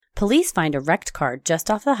Police find a wrecked car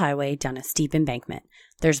just off the highway down a steep embankment.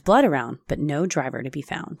 There's blood around, but no driver to be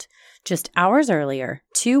found. Just hours earlier,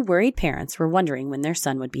 2 worried parents were wondering when their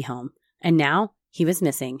son would be home. And now, he was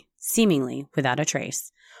missing, seemingly without a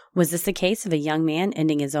trace. Was this a case of a young man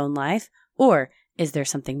ending his own life? Or is there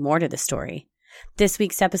something more to the story? This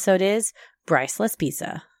week's episode is Bryce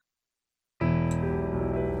Laspisa.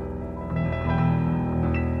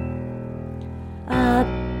 A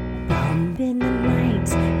bump in the night,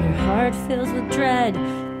 your heart fills with dread.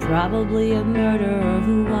 Probably a murderer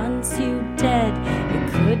who wants you dead.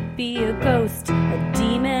 It could be a ghost, a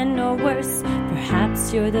demon, or worse.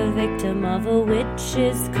 Perhaps you're the victim of a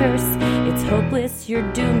witch's curse. It's hopeless,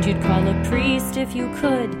 you're doomed. You'd call a priest if you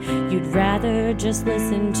could. You'd rather just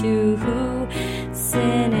listen to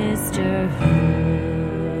Sinisterhood.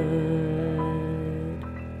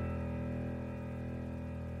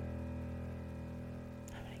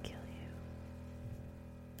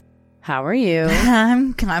 How are you?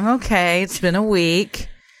 I'm okay. It's been a week.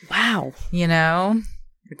 Wow. You know,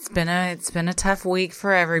 it's been a tough week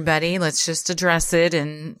for everybody. Let's just address it.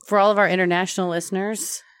 And for all of our international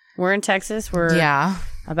listeners, we're in Texas. We're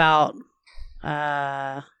about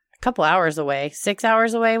a couple hours away, 6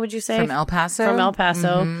 hours away. Would you say from El Paso? From El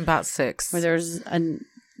Paso, about 6. Where there's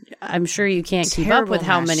I'm sure you can't keep up with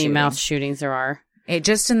how many mass shootings there are.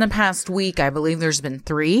 Just in the past week, I believe there's been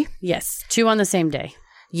 3. Yes, 2 on the same day.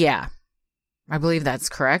 Yeah, I believe that's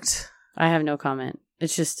correct. I have no comment.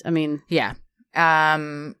 It's just, yeah.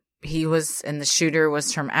 He was, and the shooter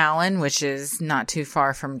was from Allen, which is not too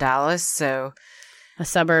far from Dallas. So, a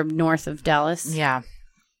suburb north of Dallas. Yeah.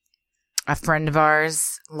 A friend of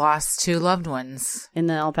ours lost 2 loved ones in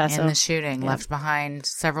the El Paso in the shooting, left behind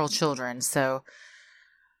several children. So,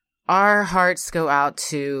 our hearts go out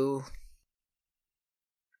to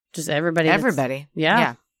just everybody. Everybody.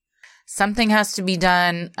 Yeah. Something has to be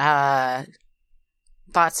done.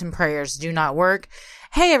 Thoughts and prayers do not work.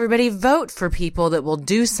 Hey, everybody, vote for people that will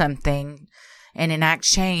do something and enact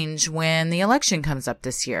change when the election comes up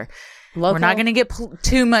this year. We're not going to get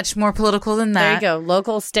too much more political than that. There you go.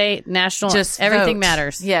 Local, state, national, just everything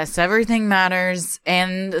matters. Yes, everything matters.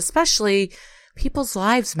 And especially people's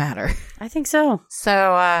lives matter. I think so.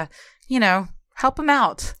 So, help them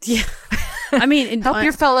out. Yeah. Help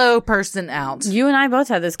your fellow person out. You and I both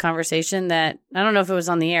had this conversation that, I don't know if it was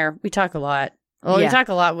on the air. We talk a lot. Well, we talk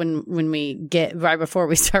a lot when we get right before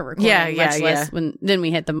we start recording. Much less then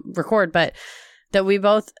we hit the record. But that we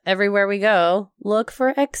both, everywhere we go, look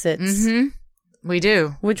for exits. Mm-hmm. We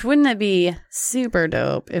do. Which wouldn't it be super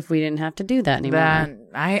dope if we didn't have to do that anymore?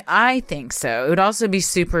 I think so. It would also be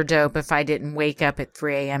super dope if I didn't wake up at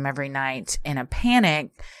 3 a.m. every night in a panic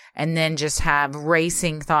and then just have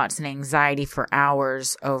racing thoughts and anxiety for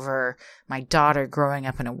hours over my daughter growing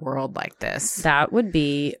up in a world like this. That would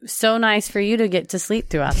be so nice for you to get to sleep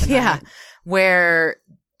throughout the night. Yeah, where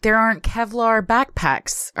there aren't Kevlar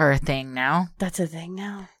backpacks are a thing now. That's a thing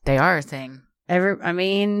now. They are a thing.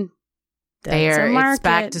 It's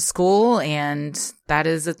back to school, and that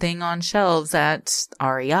is a thing on shelves at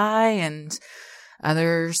REI and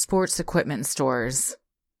other sports equipment stores.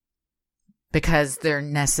 Because they're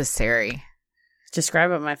necessary.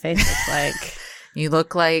 Describe what my face looks like. You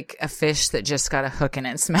look like a fish that just got a hook in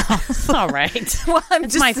its mouth. All right. Well,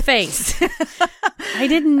 it's my face. I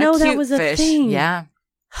didn't know that was a thing. Yeah.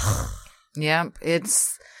 Yep.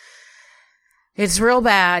 It's real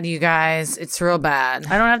bad, you guys. It's real bad.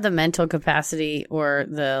 I don't have the mental capacity or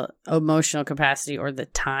the emotional capacity or the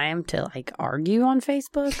time to argue on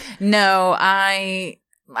Facebook. No,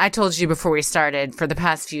 I told you before we started, for the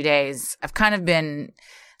past few days, I've kind of been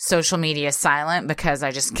social media silent because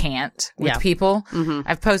I just can't with people. Mm-hmm.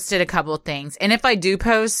 I've posted a couple of things. And if I do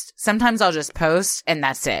post, sometimes I'll just post and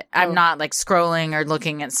that's it. I'm not scrolling or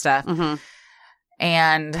looking at stuff. Mm-hmm.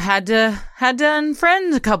 And had to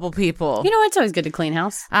unfriend a couple people. You know, it's always good to clean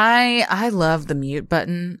house. I love the mute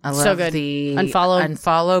button. I love the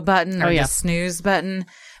unfollow button or the snooze button.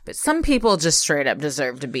 But some people just straight up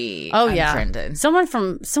deserve to be unfriended.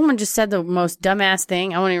 Someone just said the most dumbass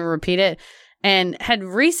thing. I won't even repeat it. And had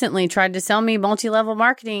recently tried to sell me multi-level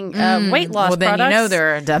marketing weight loss products. Well, then you know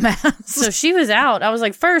they're a dumbass. So she was out. I was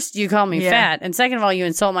like, first, you call me fat. And second of all, you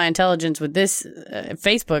insult my intelligence with this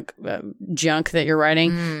Facebook junk that you're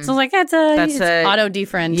writing. So I was like, that's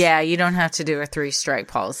auto-defriend. Yeah, you don't have to do a 3-strike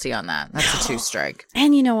policy on that. That's a 2-strike.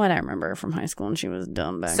 And you know what? I remember her from high school and she was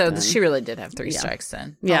dumb back then. So she really did have 3 strikes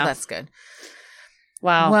then. Yeah. Oh, that's good.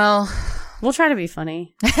 Wow. Well, we'll try to be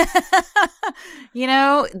funny.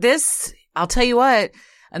 I'll tell you what,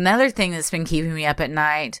 another thing that's been keeping me up at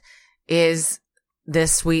night is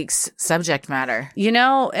this week's subject matter. You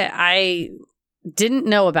know, I didn't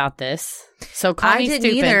know about this. So call me didn't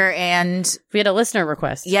stupid. either. And we had a listener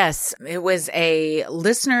request. Yes, it was a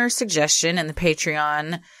listener suggestion in the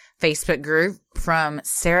Patreon Facebook group from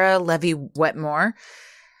Sarah Levy Wetmore.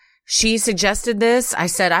 She suggested this. I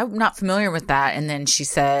said, I'm not familiar with that. And then she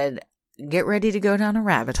said, get ready to go down a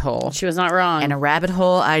rabbit hole. She was not wrong. And a rabbit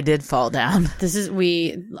hole I did fall down.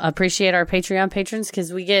 We appreciate our Patreon patrons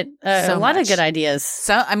because we get a lot of good ideas.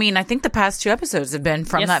 So, I mean, I think the past 2 episodes have been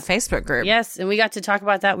from that Facebook group. Yes. And we got to talk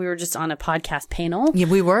about that. We were just on a podcast panel. Yeah,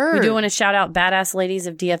 we were. We do want to shout out Badass Ladies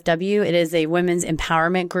of DFW. It is a women's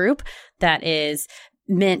empowerment group that is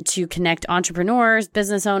meant to connect entrepreneurs,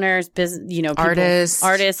 business owners, people,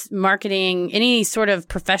 artists, marketing, any sort of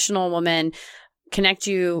professional woman, connect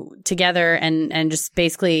you together and just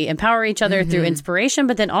basically empower each other through inspiration,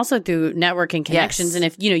 but then also through networking connections. Yes. And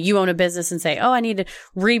if, you own a business and say, oh, I need to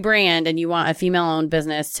rebrand, and you want a female-owned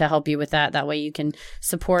business to help you with that way you can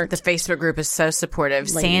support. The Facebook group is so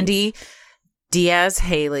supportive. Ladies. Sandy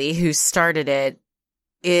Diaz-Haley, who started it,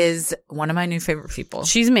 is one of my new favorite people.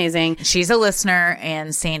 She's amazing. She's a listener,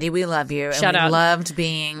 and Sandy, we love you. Shout out. We loved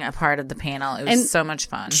being a part of the panel. It was so much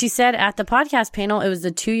fun. She said at the podcast panel, it was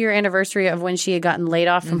the 2-year anniversary of when she had gotten laid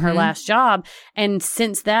off from her last job. And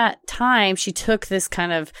since that time, she took this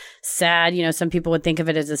kind of sad, some people would think of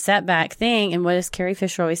it as a setback thing. And what does Carrie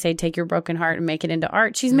Fisher always say? Take your broken heart and make it into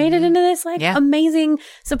art. She's made it into this amazing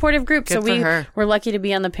supportive group. Good so we're lucky to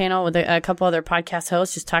be on the panel with a couple other podcast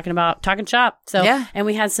hosts just talking shop. So, and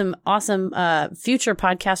we had some awesome future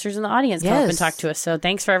podcasters in the audience come up and talk to us. So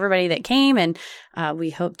thanks for everybody that came, and we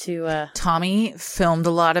hope to... Tommy filmed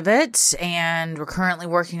a lot of it, and we're currently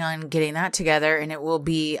working on getting that together, and it will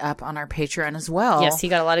be up on our Patreon as well. Yes, he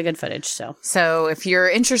got a lot of good footage. So if you're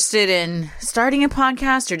interested in starting a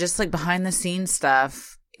podcast or just like behind the scenes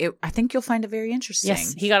stuff, I think you'll find it very interesting.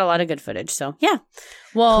 Yes, he got a lot of good footage. So yeah.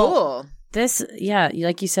 Well, cool. This,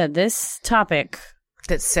 like you said, this topic...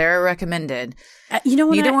 that Sarah recommended.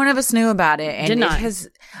 Neither one of us knew about it. And did not.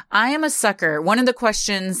 I am a sucker. One of the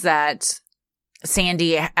questions that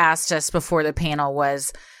Sandy asked us before the panel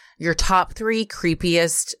was your top 3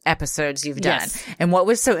 creepiest episodes you've done. Yes. And what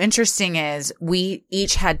was so interesting is we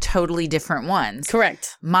each had totally different ones.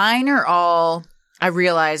 Correct. Mine are all, I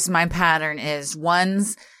realized my pattern is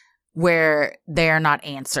ones where they are not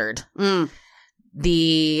answered.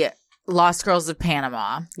 The Lost Girls of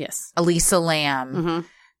Panama. Yes. Elisa Lamb.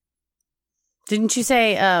 Didn't you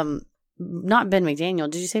say, not Ben McDaniel.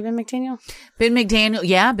 Did you say Ben McDaniel? Ben McDaniel.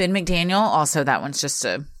 Yeah, Ben McDaniel. Also, that one's just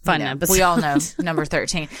a fun episode. We all know number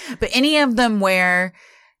 13. But any of them where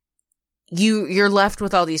you're left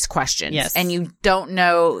with all these questions. Yes. And you don't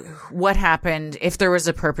know what happened, if there was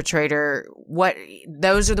a perpetrator,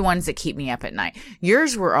 those are the ones that keep me up at night.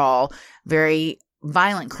 Yours were all very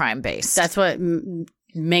violent crime based. That's what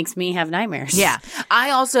makes me have nightmares. Yeah.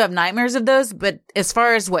 I also have nightmares of those, but as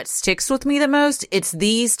far as what sticks with me the most, it's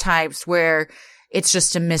these types where it's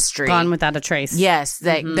just a mystery. Gone without a trace. Yes.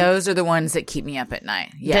 Those are the ones that keep me up at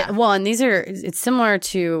night. Yeah. And it's similar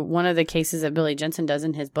to one of the cases that Billy Jensen does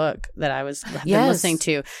in his book that I've been listening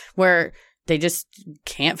to, where they just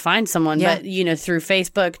can't find someone. Yeah. But, through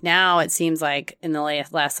Facebook now, it seems like in the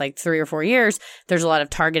last 3 or 4 years, there's a lot of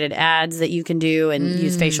targeted ads that you can do and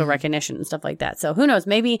use facial recognition and stuff like that. So who knows?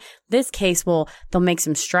 Maybe this case they'll make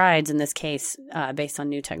some strides in this case based on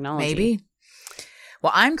new technology. Maybe.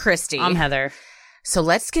 Well, I'm Christy. I'm Heather. So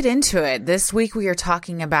let's get into it. This week we are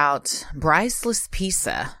talking about Bryce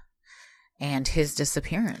Laspisa and his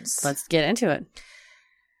disappearance. Let's get into it.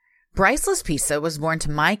 Bryce Laspisa was born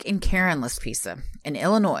to Mike and Karen Laspisa in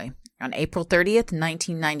Illinois on April 30th,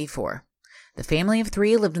 1994. The family of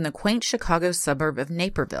 3 lived in the quaint Chicago suburb of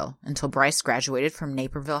Naperville until Bryce graduated from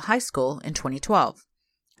Naperville High School in 2012.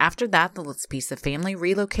 After that, the Laspisa family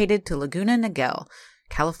relocated to Laguna Niguel,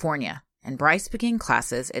 California, and Bryce began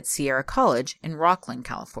classes at Sierra College in Rocklin,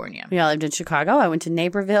 California. We all lived in Chicago. I went to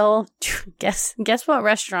Naperville. Guess what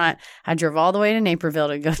restaurant I drove all the way to Naperville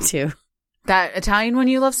to go to? That Italian one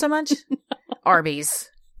you love so much? Arby's.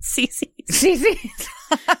 Cece's.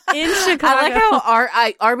 In Chicago. I like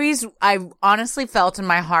how Arby's, I honestly felt in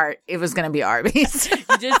my heart it was going to be Arby's.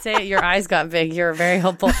 You did say it. Your eyes got big. You were very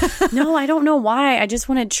hopeful. No, I don't know why. I just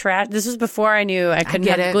wanted trash. This was before I knew I couldn't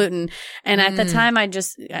have gluten. And at the time,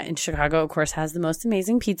 in Chicago, of course, has the most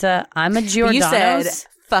amazing pizza. I'm a Giordano's. You said,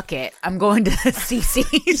 fuck it. I'm going to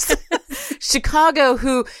Cece's. Chicago,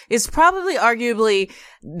 who is probably arguably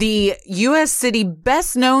the U.S. city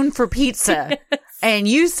best known for pizza. Yes. And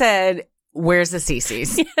you said, where's the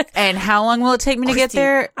Cece's? Yes. And how long will it take me to get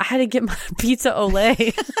there? I had to get my pizza ole,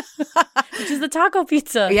 which is the taco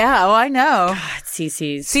pizza. Yeah, I know. God,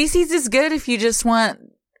 Cece's. Cece's is good if you just want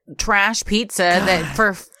trash pizza that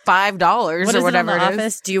for $5 or whatever it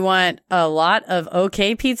is. Do you want a lot of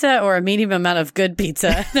okay pizza or a medium amount of good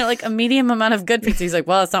pizza? And they're like, a medium amount of good pizza. He's like,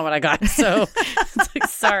 well, that's not what I got. So it's like,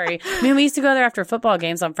 sorry. I mean, we used to go there after football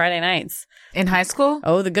games on Friday nights. In high school?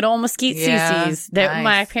 Oh, the good old Mesquite CC's. Nice.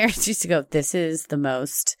 My parents used to go, this is the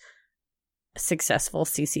most successful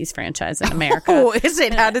CC's franchise in America. Oh, is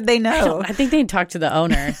it? How did they know? I think they talked to the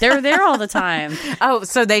owner. They were there all the time. Oh,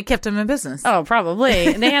 so they kept him in business. Oh, probably.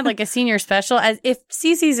 And they had like a senior special. As if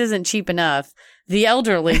CC's isn't cheap enough, the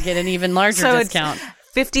elderly get an even larger discount.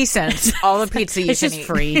 50 cents, all the pizza you can eat. It's just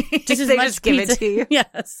free. Just as they much just give pizza. it to you.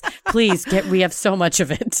 Yes. Please, we have so much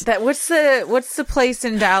of it. What's the place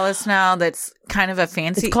in Dallas now that's kind of a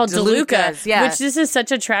fancy? It's called DeLuca's. Yeah. Which this is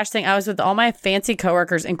such a trash thing. I was with all my fancy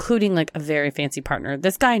coworkers, including like a very fancy partner.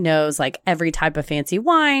 This guy knows like every type of fancy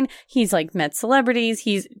wine. He's like met celebrities.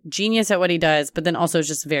 He's genius at what he does, but then also is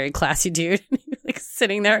just a very classy dude. Like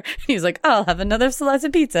sitting there, he's like, I'll have another slice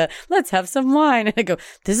of pizza. Let's have some wine. And I go,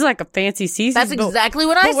 this is like a fancy CC's. That's exactly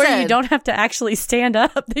what I said. Where you don't have to actually stand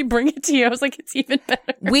up. They bring it to you. I was like, it's even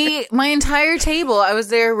better. My entire table, I was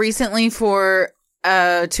there recently for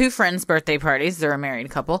 2 friends' birthday parties. They're a married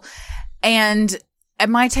couple. And at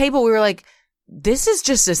my table, we were like, this is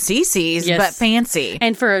just a CC's, but fancy.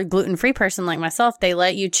 And for a gluten-free person like myself, they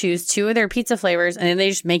let you choose 2 of their pizza flavors, and then they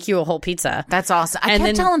just make you a whole pizza. That's awesome. I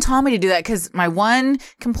kept telling Tommy to do that because my one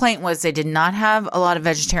complaint was they did not have a lot of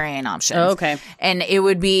vegetarian options. Oh, okay. And it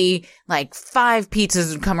would be like 5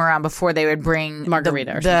 pizzas would come around before they would bring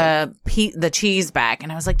margarita or something. The cheese back.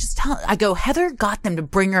 And I was like, Heather got them to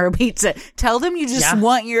bring her a pizza. Tell them you just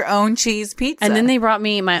want your own cheese pizza. And then they brought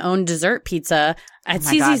me my own dessert pizza. At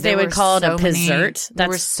CC's, they would call it a pizzert. There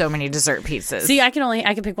were so many dessert pizzas. See, I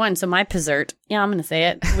can pick one. So my pizzert, I'm going to say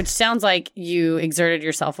it, which sounds like you exerted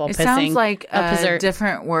yourself while pissing. It sounds like a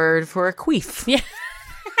different word for a queef. Yeah.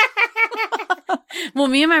 Well,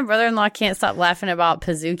 me and my brother-in-law can't stop laughing about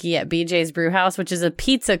Pizookie at BJ's Brewhouse, which is a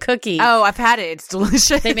pizza cookie. Oh, I've had it. It's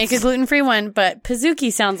delicious. They make a gluten-free one, but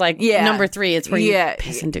Pizookie sounds like number 3. It's where you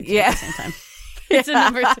piss and do at the same time. It's a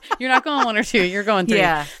number 3. You're not going 1 or 2. You're going 3.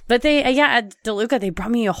 Yeah. But at DeLuca, they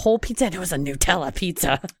brought me a whole pizza, and it was a Nutella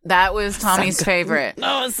pizza. That was Tommy's favorite.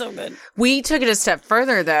 Oh, it's so good. We took it a step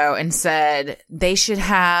further, though, and said they should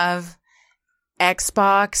have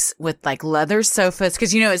Xbox with like leather sofas.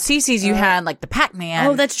 Because, at CC's, you had like the Pac-Man.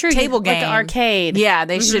 Oh, that's true. Table game. Like the arcade. Yeah,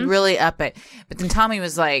 they should really up it. But then Tommy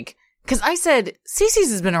was like, because I said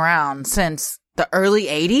CC's has been around since the early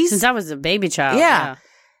 80s. Since I was a baby child. Yeah.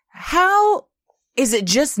 How is it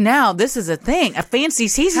just now this is a thing? A fancy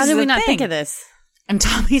CC's is a thing. How did we not think of this? And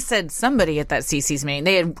Tommy said somebody at that CC's meeting,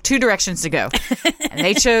 they had 2 directions to go. And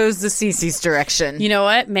they chose the CC's direction. You know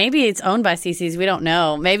what? Maybe it's owned by CC's. We don't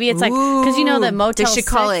know. Maybe it's like, because you know that Motel 6. They should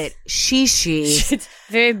call it Shishi. It's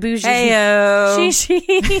very bougie. Heyo.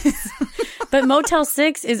 Shishi. But Motel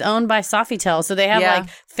 6 is owned by Sofitel. So they have like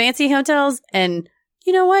fancy hotels and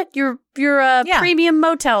you know what? Your premium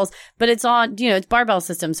motels, but it's on, it's barbell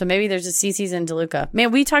system. So maybe there's a CC's in DeLuca. Man,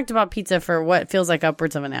 we talked about pizza for what feels like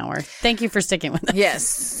upwards of an hour. Thank you for sticking with us.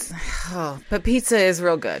 Yes. Oh, but pizza is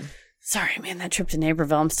real good. Sorry, man, that trip to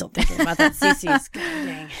Naperville, I'm still thinking about that CC's. God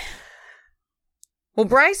dang. Well,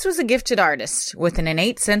 Bryce was a gifted artist with an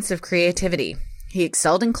innate sense of creativity. He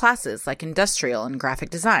excelled in classes like industrial and graphic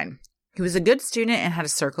design. He was a good student and had a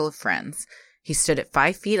circle of friends. He stood at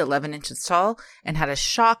 5 feet 11 inches tall and had a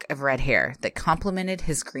shock of red hair that complemented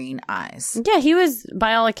his green eyes. Yeah, he was,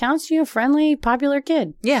 by all accounts, a friendly, popular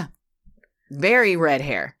kid. Yeah. Very red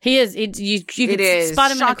hair. He is. You could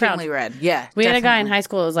spot him in a crowd. Shockingly red. Yeah. We had a guy in high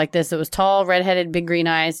school that was like this. It was tall, redheaded, big green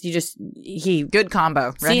eyes. Good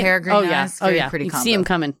combo. Red hair, green eyes. Pretty combo. See him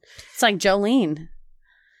coming. It's like Jolene.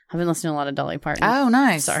 I've been listening to a lot of Dolly Parton. Oh,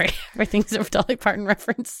 nice. Sorry. Everything's a Dolly Parton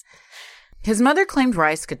reference. His mother claimed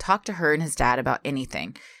Bryce could talk to her and his dad about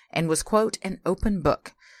anything and was, quote, an open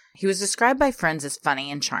book. He was described by friends as funny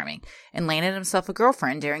and charming and landed himself a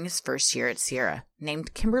girlfriend during his first year at Sierra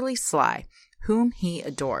named Kimberly Sly, whom he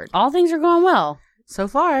adored. All things are going well. So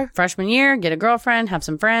far. Freshman year, get a girlfriend, have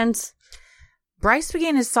some friends. Bryce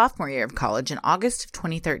began his sophomore year of college in August of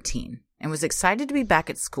 2013 and was excited to be back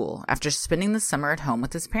at school after spending the summer at home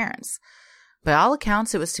with his parents. By all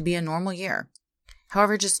accounts, it was to be a normal year.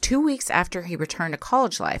 However, just 2 weeks after he returned to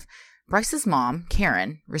college life, Bryce's mom,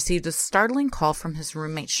 Karen, received a startling call from his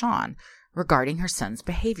roommate, Sean, regarding her son's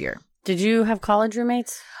behavior. Did you have college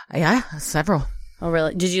roommates? Yeah, several. Oh,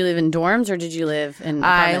 really? Did you live in dorms or did you live in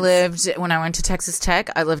apartments? When I went to Texas Tech,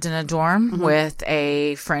 I lived in a dorm with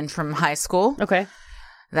a friend from high school. Okay.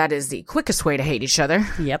 That is the quickest way to hate each other.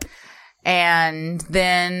 Yep. And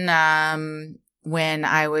then when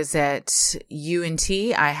I was at UNT,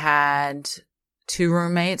 I had 2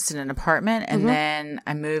 roommates in an apartment, and then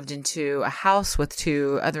I moved into a house with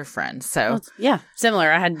 2 other friends. So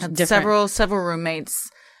similar. I had different... several roommates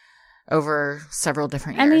over several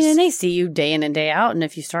different years. I mean, and they see you day in and day out, and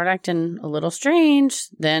if you start acting a little strange,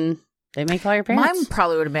 then they may call your parents. Mine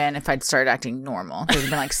probably would have been if I'd started acting normal. They would have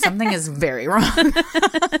been like, something is very wrong.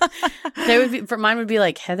 Mine would be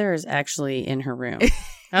like, Heather is actually in her room.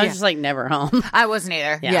 I was just like never home. I wasn't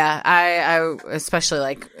either. Yeah. I especially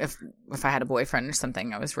like if I had a boyfriend or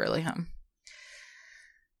something, I was rarely home.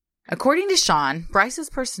 According to Sean, Bryce's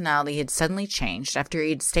personality had suddenly changed after he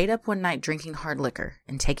had stayed up one night drinking hard liquor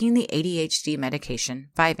and taking the ADHD medication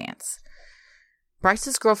Vyvanse.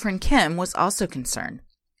 Bryce's girlfriend Kim was also concerned.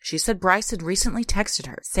 She said Bryce had recently texted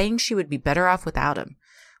her, saying she would be better off without him.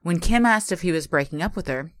 When Kim asked if he was breaking up with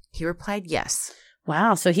her, he replied yes.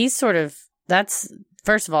 Wow, so he's sort of, that's,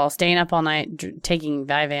 first of all, staying up all night, taking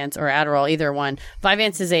Vyvanse or Adderall, either one.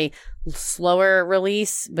 Vyvanse is a slower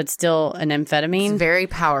release, but still an amphetamine. It's very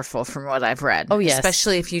powerful from what I've read. Oh, yes.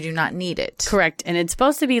 Especially if you do not need it. Correct, and it's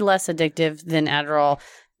supposed to be less addictive than Adderall.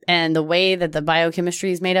 And the way that the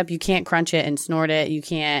biochemistry is made up, you can't crunch it and snort it. You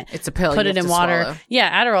can't. It's a pill. Put it in water. Swallow.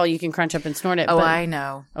 Yeah, Adderall you can crunch up and snort it. Oh, I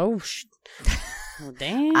know. Oh,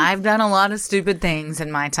 damn. I've done a lot of stupid things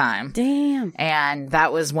in my time. Damn. And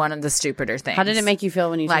that was one of the stupider things. How did it make you feel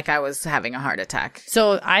when you like I was having a heart attack?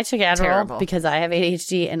 So I took Adderall because I have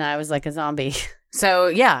ADHD and I was like a zombie. So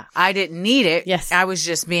yeah, I didn't need it. Yes. I was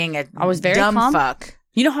just being I was very dumb calm. fuck.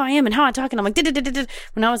 You know how I am and how I talk, and I'm like,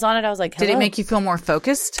 when I was on it, I was like, hello. Did it make you feel more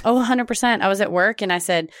focused? Oh, 100%. I was at work and I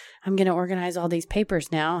said, I'm going to organize all these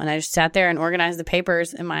papers now. And I just sat there and organized the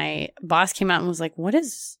papers. And my boss came out and was like,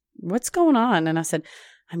 what's going on? And I said,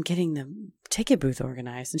 I'm getting the ticket booth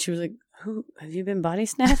organized. And she was like, have you been body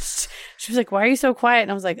snatched? She was like, why are you so quiet?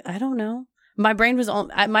 And I was like, I don't know. My brain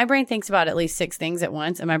thinks about at least 6 things at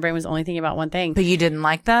once, and my brain was only thinking about one thing. But you didn't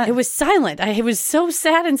like that? It was silent. It was so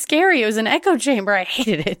sad and scary. It was an echo chamber. I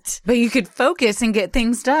hated it. But you could focus and get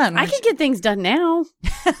things done. I can get things done now.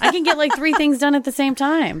 I can get like 3 things done at the same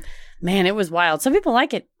time. Man, it was wild. Some people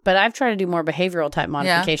like it, but I've tried to do more behavioral type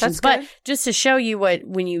modifications. Yeah, that's good. But just to show you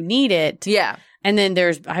when you need it. Yeah. And then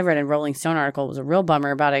I read a Rolling Stone article. It was a real bummer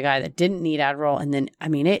about a guy that didn't need Adderall. And then, I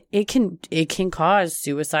mean, it can cause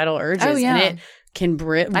suicidal urges. Oh, yeah. And it can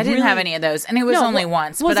I didn't have any of those. And it was only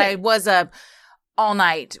once. But I was up all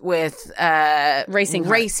night with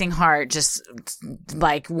racing heart. Just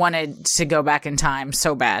like wanted to go back in time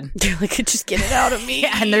so bad. Like, just get it out of me.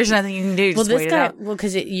 Yeah, and there's nothing you can do. Just wait it out. Well,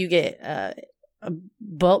 because you get a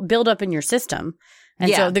build up in your system.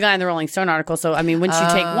 And so the guy in the Rolling Stone article, so I mean, once you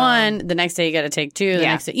take one, the next day you got to take 2, the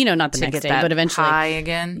next day, not the next day, but eventually. High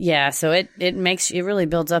again. Yeah, so it really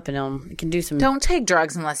builds up and it can do some. Don't take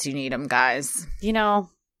drugs unless you need them, guys.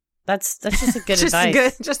 That's just a good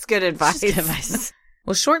advice. Just good advice.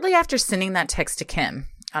 Well, shortly after sending that text to Kim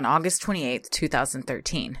on August 28th,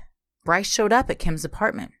 2013, Bryce showed up at Kim's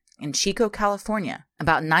apartment in Chico, California,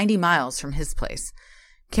 about 90 miles from his place.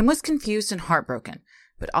 Kim was confused and heartbroken,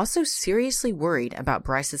 but also seriously worried about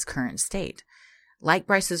Bryce's current state. Like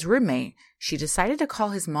Bryce's roommate, she decided to call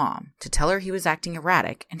his mom to tell her he was acting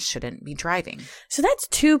erratic and shouldn't be driving. So that's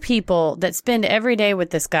 2 people that spend every day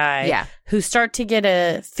with this guy who start to get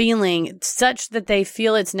a feeling such that they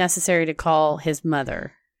feel it's necessary to call his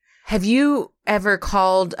mother. Have you ever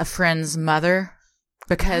called a friend's mother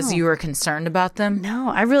because you were concerned about them?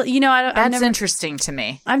 No, I really, that's interesting to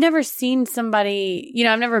me. I've never seen somebody,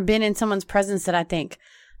 I've never been in someone's presence that I think,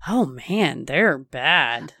 oh man, they're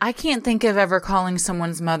bad. I can't think of ever calling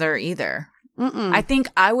someone's mother either. I think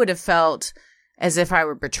I would have felt as if I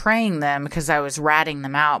were betraying them because I was ratting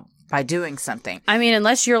them out by doing something. I mean,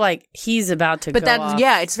 unless you're like, he's about to go off.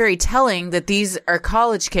 Yeah, it's very telling that these are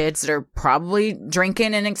college kids that are probably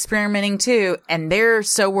drinking and experimenting too, and they're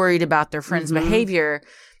so worried about their friends' behavior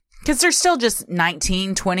because they're still just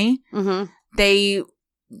 19, 20.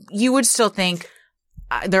 You would still think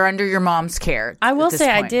they're under your mom's care. I will say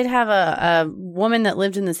I did have a woman that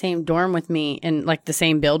lived in the same dorm with me in like the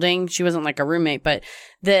same building. She wasn't like a roommate, but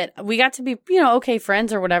that we got to be, okay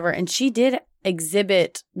friends or whatever. And she did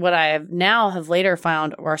exhibit what I have later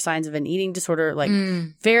found are signs of an eating disorder, like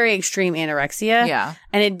very extreme anorexia. Yeah.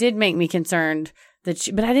 And it did make me concerned but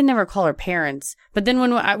I didn't ever call her parents. But then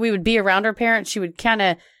when we would be around her parents, she would kind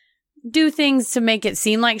of do things to make it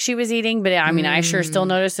seem like she was eating. But I mean, I sure still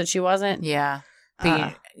noticed that she wasn't. Yeah.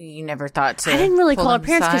 But you never thought to. I didn't really call her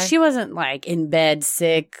parents because she wasn't like in bed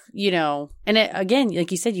sick, And again,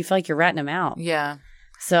 like you said, you feel like you're ratting them out. Yeah.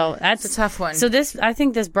 So that's a tough one. So I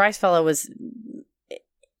think this Bryce fellow was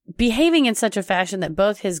behaving in such a fashion that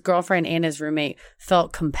both his girlfriend and his roommate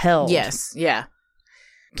felt compelled. Yes, yeah.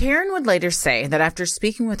 Karen would later say that after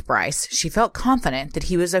speaking with Bryce, she felt confident that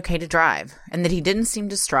he was okay to drive and that he didn't seem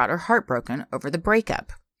distraught or heartbroken over the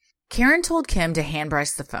breakup. Karen told Kim to hand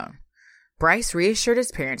Bryce the phone. Bryce reassured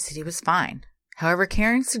his parents that he was fine. However,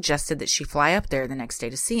 Karen suggested that she fly up there the next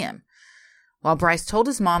day to see him. While Bryce told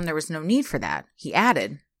his mom there was no need for that, he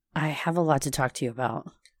added, I have a lot to talk to you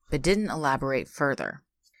about, but didn't elaborate further.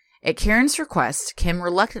 At Karen's request, Kim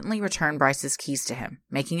reluctantly returned Bryce's keys to him,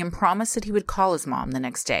 making him promise that he would call his mom the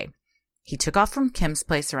next day. He took off from Kim's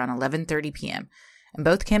place around 11:30 p.m., and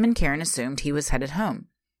both Kim and Karen assumed he was headed home.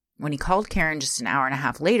 When he called Karen just an hour and a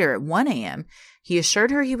half later at 1 a.m., he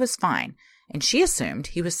assured her he was fine, and she assumed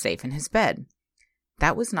he was safe in his bed.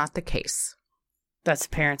 That was not the case. That's a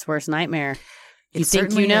parent's worst nightmare. You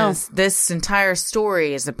think you know. This entire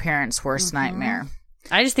story is a parent's worst nightmare.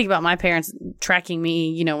 I just think about my parents tracking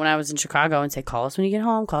me, when I was in Chicago and say, call us when you get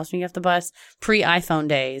home, call us when you get off the bus. Pre-iPhone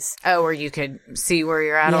days. Oh, where you could see where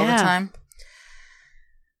you're at all the time?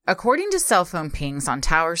 According to cell phone pings on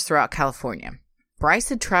towers throughout California, Bryce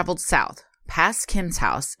had traveled south, past Kim's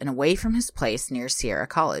house, and away from his place near Sierra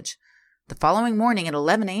College. The following morning at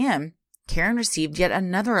 11 a.m., Karen received yet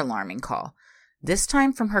another alarming call, this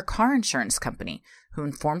time from her car insurance company, who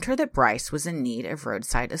informed her that Bryce was in need of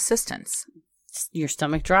roadside assistance. Your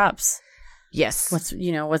stomach drops. Yes.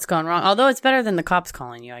 What's gone wrong? Although it's better than the cops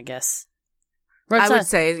calling you, I guess. I would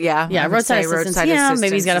say, yeah. Yeah, roadside assistance. Yeah,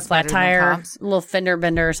 maybe he's got a flat tire, a little fender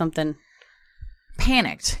bender or something.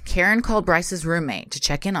 Panicked, Karen called Bryce's roommate to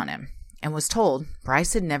check in on him and was told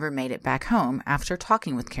Bryce had never made it back home after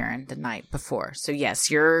talking with Karen the night before. So yes,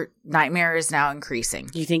 your nightmare is now increasing.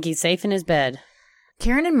 You think he's safe in his bed?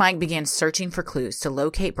 Karen and Mike began searching for clues to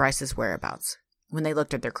locate Bryce's whereabouts. When they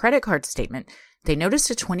looked at their credit card statement, they noticed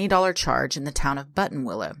a $20 charge in the town of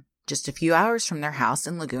Buttonwillow, just a few hours from their house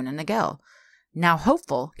in Laguna Niguel. Now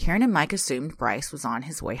hopeful, Karen and Mike assumed Bryce was on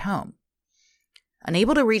his way home.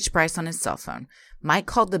 Unable to reach Bryce on his cell phone, Mike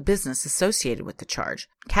called the business associated with the charge,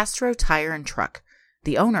 Castro Tire and Truck.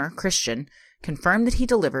 The owner, Christian, confirmed that he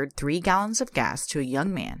delivered 3 gallons of gas to a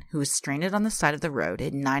young man who was stranded on the side of the road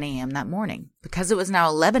at 9 a.m. that morning. Because it was now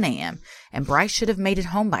 11 a.m. and Bryce should have made it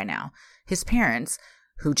home by now, his parents,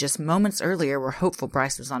 who just moments earlier were hopeful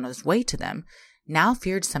Bryce was on his way to them, now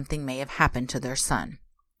feared something may have happened to their son.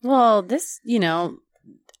 Well, this,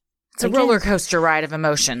 it's a roller coaster ride of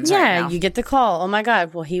emotions. Yeah, right now. You get the call. Oh my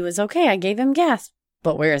God. Well, he was okay. I gave him gas.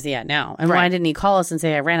 But where is he at now? And why didn't he call us and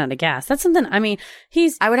say I ran out of gas? That's something, I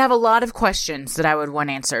would have a lot of questions that I would want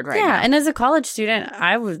answered now. Yeah, and as a college student,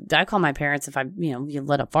 I call my parents if you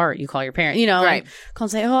let a fart, you call your parent, right. Call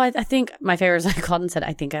and say, oh, I think my favorite is I called and said,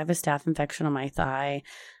 I think I have a staph infection on my thigh.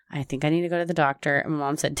 I think I need to go to the doctor. And my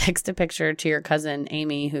mom said, text a picture to your cousin,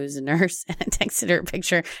 Amy, who's a nurse. And I texted her a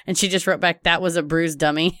picture and she just wrote back, that was a bruised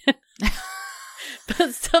dummy.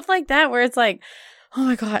 But stuff like that where it's like, oh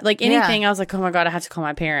my God, like anything, I was like, oh my God, I have to call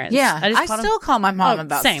my parents. Yeah, I still call my mom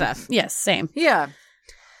about stuff. Yes, same. Yeah.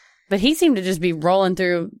 But he seemed to just be rolling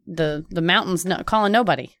through the mountains, calling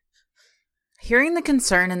nobody. Hearing the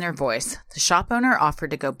concern in their voice, the shop owner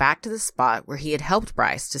offered to go back to the spot where he had helped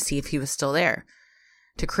Bryce to see if he was still there.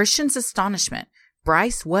 To Christian's astonishment,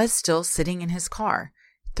 Bryce was still sitting in his car,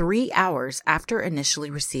 3 hours after initially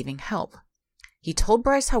receiving help. He told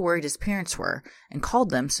Bryce how worried his parents were and called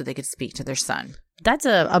them so they could speak to their son. That's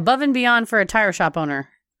above and beyond for a tire shop owner.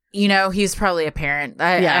 He's probably a parent.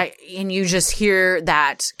 And you just hear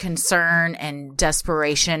that concern and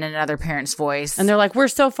desperation in another parent's voice. And they're like, we're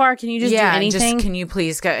so far. Can you just do anything? Can you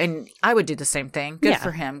please go? And I would do the same thing. Good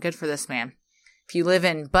for him. Good for this man. If you live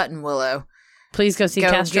in Buttonwillow, please go see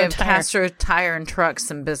Castro give Tire. Castro Tire and Truck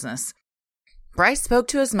some business. Bryce spoke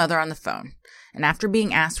to his mother on the phone. And after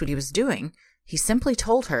being asked what he was doing, he simply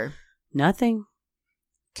told her, nothing.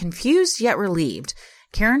 Confused yet relieved,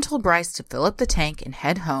 Karen told Bryce to fill up the tank and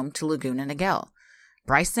head home to Laguna Niguel.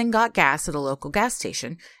 Bryce then got gas at a local gas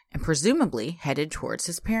station and presumably headed towards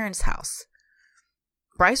his parents' house.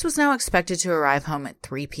 Bryce was now expected to arrive home at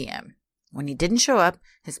 3 p.m. When he didn't show up,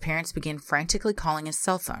 his parents began frantically calling his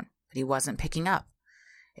cell phone, but he wasn't picking up.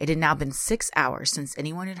 It had now been 6 hours since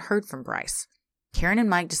anyone had heard from Bryce. Karen and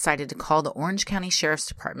Mike decided to call the Orange County Sheriff's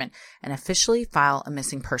Department and officially file a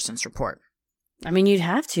missing persons report. You'd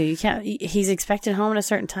have to. You can't. He's expected home at a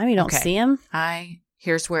certain time. You don't see him.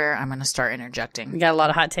 Here's where I'm going to start interjecting. We got a lot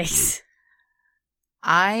of hot takes.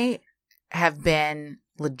 I have been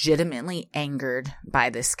legitimately angered by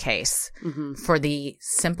this case for the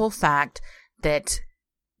simple fact that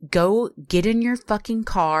go get in your fucking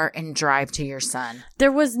car and drive to your son.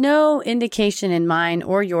 There was no indication in mine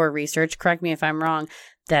or your research, correct me if I'm wrong,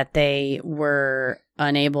 that they were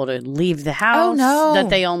unable to leave the house, Oh, no. that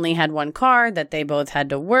they only had one car, that they both had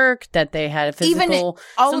to work, that they had a physical... Even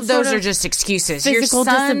all some of those sort are just excuses. physical Your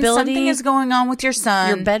son, disability. something is going on with your son.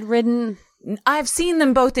 You're bedridden. I've seen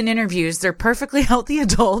them both in interviews. They're perfectly healthy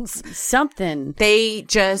adults. Something. They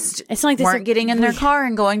just It's not like they weren't said, getting in their car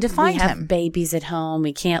and going to We find have him. babies at home.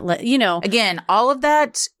 We can't let... Again, all of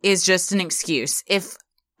that is just an excuse. If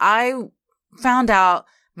I found out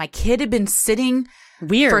my kid had been sitting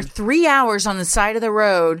Weird. for 3 hours on the side of the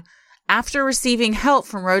road after receiving help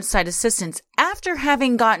from roadside assistance, after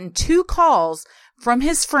having gotten 2 calls from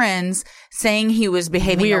his friends saying he was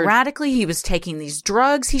behaving Weird. erratically, he was taking these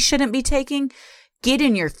drugs he shouldn't be taking, get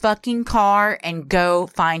in your fucking car and go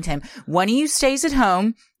find him. One of you stays at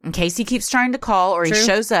home in case he keeps trying to call or True. he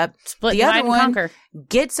shows up. Split, The divide, other and one conquer.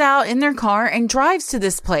 gets out in their car and drives to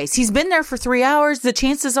this place. He's been there for 3 hours. The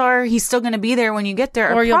chances are he's still going to be there when you get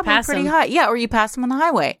there. Or are you'll probably pass pretty him. high. Yeah, or you pass him on the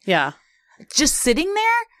highway. Yeah. Just sitting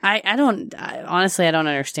there? Honestly, I don't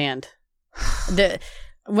understand.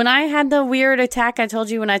 When I had the weird attack, I told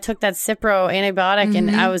you when I took that Cipro antibiotic and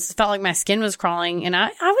I felt like my skin was crawling and I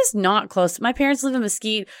was not close. My parents live in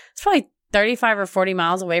Mesquite. It's probably 35 or 40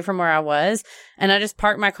 miles away from where I was. And I just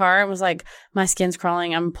parked my car and was like, my skin's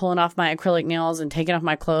crawling. I'm pulling off my acrylic nails and taking off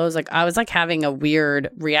my clothes. Like I was like having a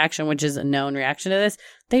weird reaction, which is a known reaction to this.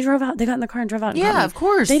 They drove out. They got in the car and drove out. And got me. Of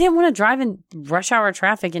course. They didn't want to drive in rush hour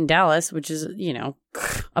traffic in Dallas, which is,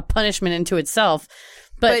 a punishment into itself.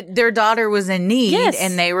 But their daughter was in need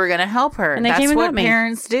and they were going to help her. And they That's came and what got me.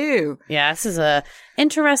 parents do. Yeah, this is a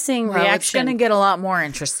interesting reaction. It's going to get a lot more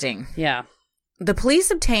interesting. Yeah. The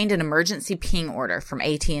police obtained an emergency ping order from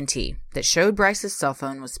AT&T that showed Bryce's cell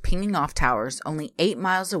phone was pinging off towers only 8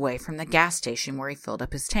 miles away from the gas station where he filled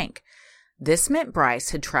up his tank. This meant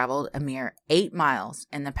Bryce had traveled a mere 8 miles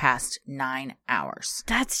in the past 9 hours.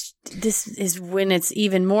 This is when it's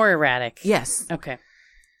even more erratic. Yes. Okay.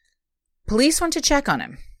 Police went to check on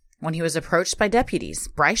him. When he was approached by deputies,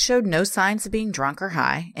 Bryce showed no signs of being drunk or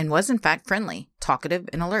high and was in fact friendly, talkative,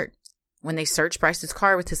 and alert. When they searched Bryce's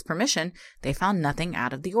car with his permission, they found nothing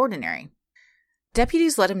out of the ordinary.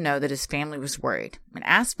 Deputies let him know that his family was worried and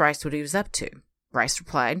asked Bryce what he was up to. Bryce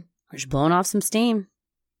replied, "We're just blowing off some steam."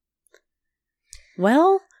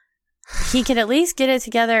 Well, he could at least get it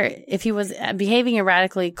together if he was behaving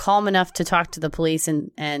erratically, calm enough to talk to the police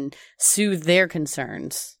and soothe their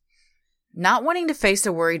concerns. Not wanting to face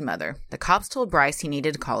a worried mother, the cops told Bryce he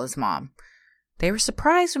needed to call his mom. They were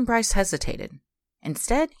surprised when Bryce hesitated.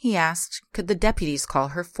 Instead, he asked, could the deputies call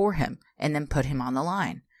her for him and then put him on the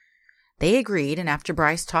line? They agreed, and after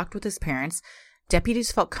Bryce talked with his parents,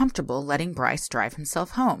 deputies felt comfortable letting Bryce drive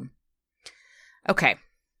himself home. Okay,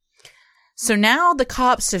 so now the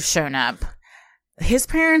cops have shown up. His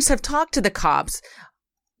parents have talked to the cops.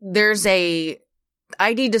 There's ID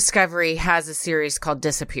Discovery has a series called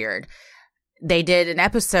Disappeared. They did an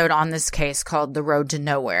episode on this case called The Road to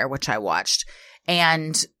Nowhere, which I watched,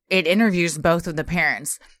 and it interviews both of the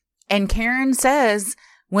parents. And Karen says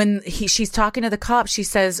when she's talking to the cops, she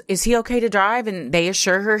says, is he okay to drive? And they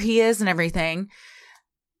assure her he is and everything.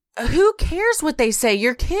 Who cares what they say?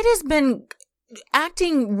 Your kid has been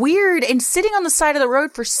acting weird and sitting on the side of the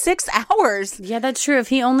road for 6 hours. Yeah, that's true. If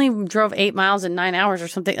he only drove 8 miles in 9 hours or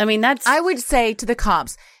something, I mean, I would say to the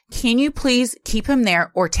cops, can you please keep him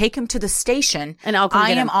there or take him to the station? And I'll come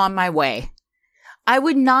get him. I am on my way. I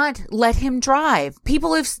would not let him drive.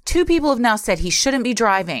 Two people have now said he shouldn't be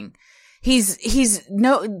driving.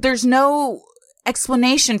 There's no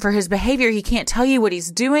explanation for his behavior. He can't tell you what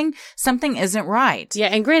he's doing. Something isn't right. Yeah,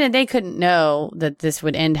 and granted, they couldn't know that this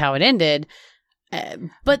would end how it ended.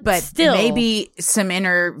 But still, maybe some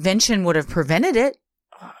intervention would have prevented it.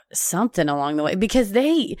 Something along the way. Because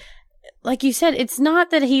they, like you said, it's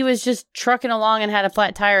not that he was just trucking along and had a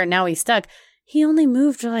flat tire and now he's stuck. He only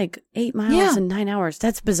moved like 8 miles in 9 hours.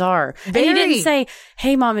 That's bizarre. And he didn't say,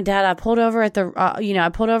 "Hey, mom and dad, I pulled over at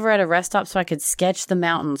a rest stop so I could sketch the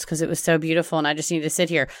mountains because it was so beautiful and I just needed to sit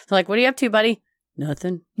here." They're like, "What are you up to, buddy?"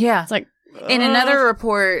 "Nothing." Yeah. It's like, in another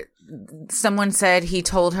report, someone said he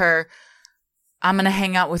told her, "I'm going to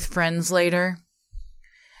hang out with friends later."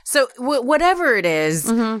 So whatever it is,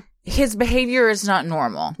 his behavior is not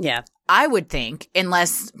normal. Yeah. I would think,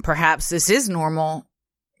 unless perhaps this is normal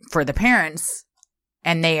for the parents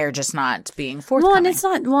and they are just not being forthcoming. Well, and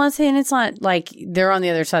it's not like they're on the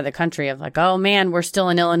other side of the country of like, oh man, we're still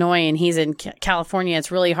in Illinois and he's in California.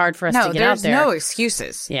 It's really hard for us to get out there. No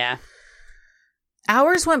excuses. Yeah.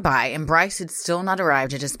 Hours went by and Bryce had still not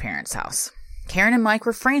arrived at his parents' house. Karen and Mike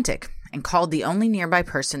were frantic and called the only nearby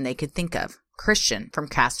person they could think of, Christian from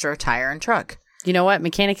Castro Tire and Truck. You know what?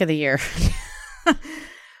 Mechanic of the Year.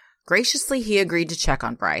 Graciously, he agreed to check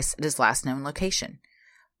on Bryce at his last known location.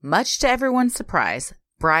 Much to everyone's surprise,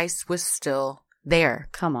 Bryce was still there.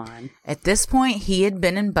 Come on. At this point, he had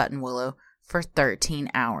been in Buttonwillow for 13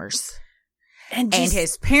 hours. And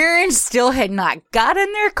his parents still had not got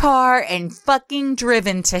in their car and fucking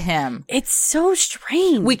driven to him. It's so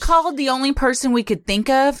strange. We called the only person we could think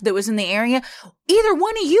of that was in the area. Either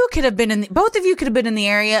one of you could have been both of you could have been in the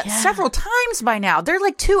area several times by now. They're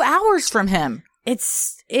like 2 hours from him.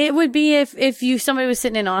 It would be if somebody was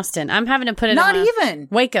sitting in Austin. I'm having to put it not even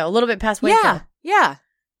Waco, a little bit past Waco. Yeah.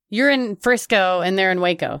 You're in Frisco and they're in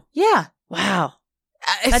Waco. Yeah. Wow.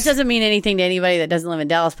 That doesn't mean anything to anybody that doesn't live in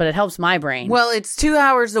Dallas, but it helps my brain. Well, it's 2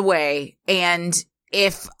 hours away, and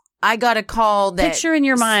if I got a call that... Picture in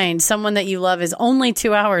your mind someone that you love is only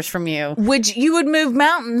 2 hours from you. You would move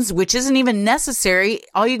mountains, which isn't even necessary.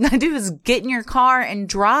 All you gotta do is get in your car and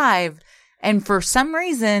drive. And for some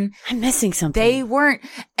reason... I'm missing something. They weren't.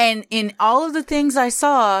 And in all of the things I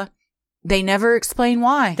saw... They never explain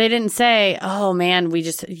why. They didn't say, "Oh man, we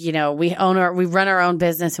just, we run our own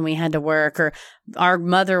business and we had to work," or our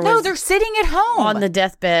mother was. No, they're sitting at home on the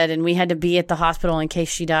deathbed and we had to be at the hospital in case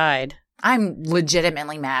she died. I'm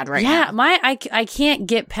legitimately mad right now. Yeah, I can't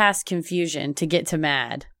get past confusion to get to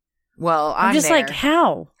mad. Well, I'm just there. like,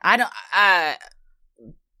 how?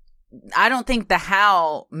 I don't think the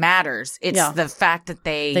how matters. It's the fact that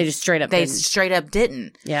they just straight up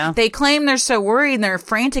didn't. Yeah. They claim they're so worried and they're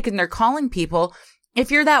frantic and they're calling people.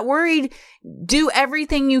 If you're that worried, do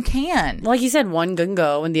everything you can. Like you said, one can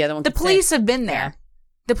go and the other one The police have been there. Yeah.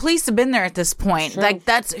 The police have been there at this point. True. Like,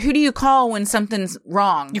 who do you call when something's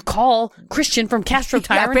wrong? You call Christian from Castro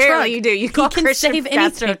Tire and apparently Truck. You do. You call Christian from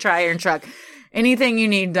Castro anything. Tire and Truck. Anything you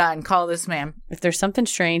need done, call this man. If there's something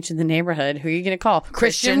strange in the neighborhood, who are you going to call?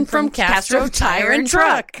 Christian from Castro Tire and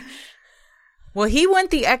Truck. Well, he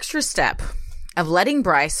went the extra step of letting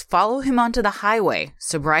Bryce follow him onto the highway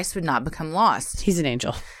so Bryce would not become lost. He's an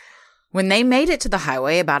angel. When they made it to the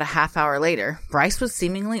highway about a half hour later, Bryce was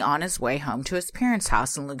seemingly on his way home to his parents'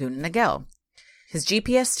 house in Laguna Niguel. His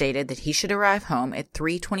GPS stated that he should arrive home at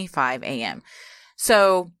 3:25 a.m.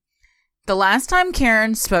 So the last time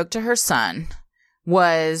Karen spoke to her son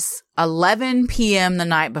was 11 p.m. the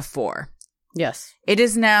night before. Yes. It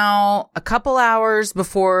is now a couple hours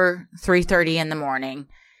before 3:30 in the morning.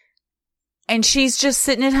 And she's just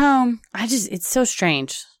sitting at home. It's so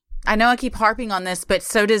strange. I know I keep harping on this, but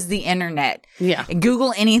so does the internet. Yeah.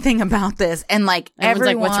 Google anything about this. And everyone's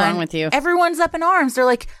like, what's wrong with you? Everyone's up in arms. They're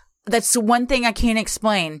like, that's the one thing I can't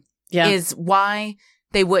explain is why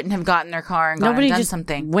they wouldn't have gotten their car and Nobody done just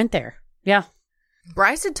something. Went there. Yeah.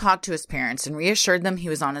 Bryce had talked to his parents and reassured them he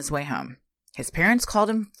was on his way home. His parents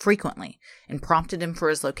called him frequently and prompted him for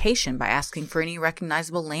his location by asking for any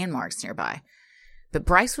recognizable landmarks nearby. But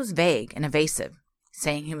Bryce was vague and evasive,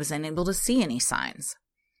 saying he was unable to see any signs.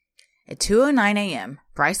 At 2:09 a.m.,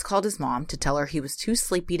 Bryce called his mom to tell her he was too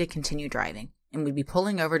sleepy to continue driving and would be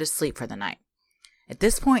pulling over to sleep for the night. At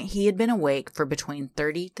this point, he had been awake for between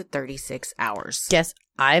 30 to 36 hours. Yes,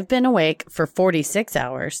 I've been awake for 46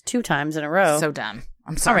 hours, 2 times in a row. So dumb.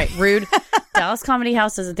 I'm sorry. All right, rude. Dallas Comedy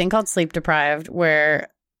House does a thing called Sleep Deprived where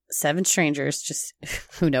 7 strangers just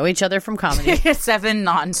who know each other from comedy. 7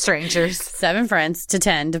 non-strangers. 7 friends to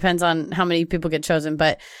 10, depends on how many people get chosen.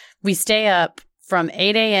 But we stay up from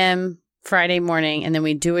 8 a.m. Friday morning, and then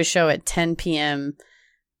we do a show at 10 p.m.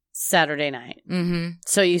 Saturday night. Mm-hmm.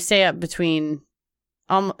 So you stay up between...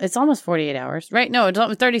 it's almost 48 hours, right? No, it's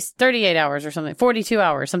almost 38 hours or something. 42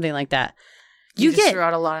 hours, something like that. You just threw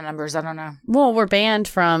out a lot of numbers. I don't know. Well, we're banned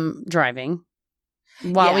from driving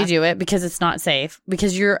while we do it because it's not safe.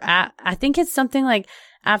 Because I think it's something like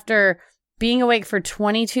after being awake for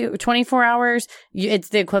 24 hours, it's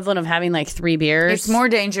the equivalent of having like 3 beers. It's more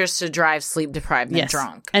dangerous to drive sleep deprived than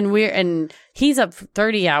drunk. And he's up for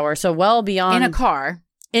 30 hours, so well beyond. In a car.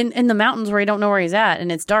 In the mountains where you don't know where he's at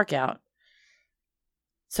and it's dark out.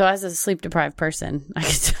 So as a sleep deprived person,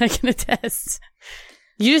 I can attest.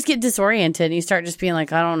 You just get disoriented and you start just being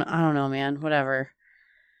like, I don't know, man, whatever.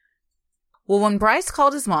 Well, when Bryce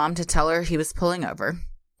called his mom to tell her he was pulling over,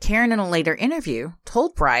 Karen in a later interview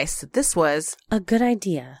told Bryce that this was a good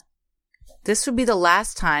idea. This would be the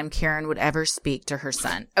last time Karen would ever speak to her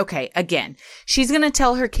son. Okay, again, she's going to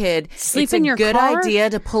tell her kid, sleep in your car? It's a good idea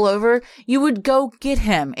to pull over. You would go get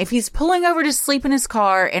him. If he's pulling over to sleep in his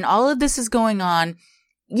car and all of this is going on,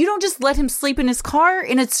 you don't just let him sleep in his car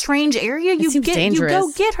in a strange area. You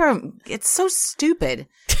go get him. It's so stupid.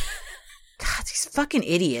 God, these fucking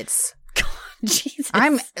idiots. God, Jesus.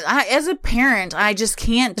 As a parent, I just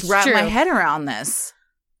can't wrap my head around this.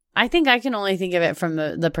 I think I can only think of it from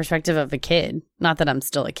the perspective of a kid. Not that I'm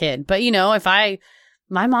still a kid, but if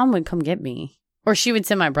my mom would come get me. Or she would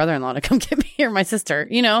send my brother-in-law to come get me or my sister,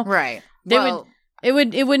 Right. It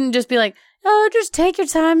wouldn't just be like, oh, just take your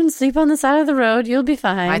time and sleep on the side of the road. You'll be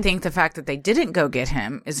fine. I think the fact that they didn't go get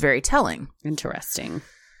him is very telling. Interesting.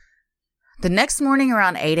 The next morning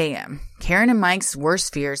around 8 a.m., Karen and Mike's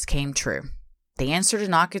worst fears came true. They answered a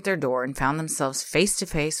knock at their door and found themselves face to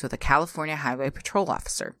face with a California Highway Patrol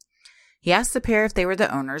officer. He asked the pair if they were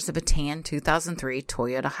the owners of a tan 2003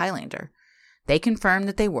 Toyota Highlander. They confirmed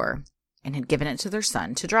that they were and had given it to their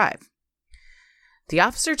son to drive. The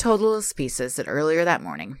officer told the Laspisas that earlier that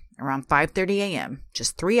morning, around 5:30 a.m.,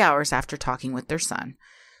 just 3 hours after talking with their son,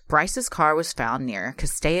 Bryce's car was found near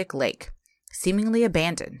Castaic Lake, seemingly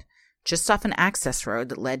abandoned, just off an access road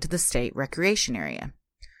that led to the state recreation area.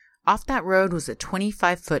 Off that road was a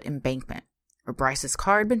 25-foot embankment, where Bryce's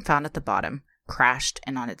car had been found at the bottom, crashed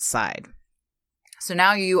and on its side. So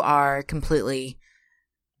now you are completely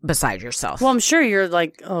beside yourself. Well, I'm sure you're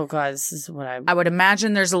like, oh, God, this is what I would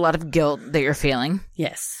imagine there's a lot of guilt that you're feeling.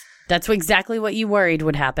 Yes. That's exactly what you worried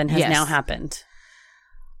would happen has now happened.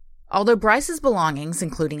 Although Bryce's belongings,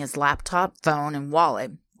 including his laptop, phone, and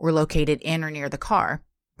wallet, were located in or near the car,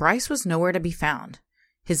 Bryce was nowhere to be found.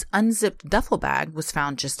 His unzipped duffel bag was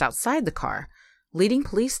found just outside the car, leading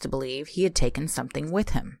police to believe he had taken something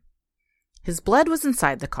with him. His blood was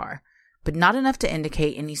inside the car, but not enough to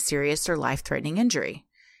indicate any serious or life-threatening injury.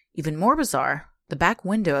 Even more bizarre, the back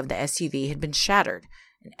window of the SUV had been shattered,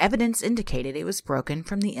 and evidence indicated it was broken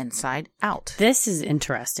from the inside out. This is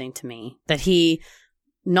interesting to me, that he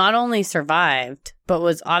not only survived, but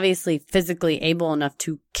was obviously physically able enough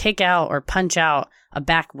to kick out or punch out a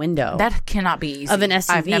back window. That cannot be easy. Of an SUV.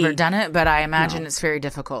 I've never done it, but I imagine it's very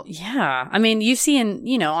difficult. Yeah. I mean, you see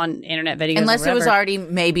on internet videos. Unless it was already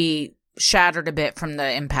maybe shattered a bit from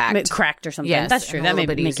the impact. It cracked or something. Yes, that's true. That may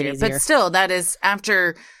make it easier. But still, that is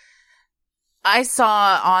after... I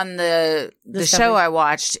saw on the show I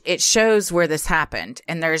watched, it shows where this happened.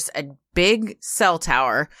 And there's a big cell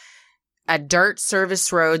tower, a dirt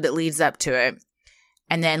service road that leads up to it.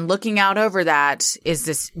 And then looking out over that is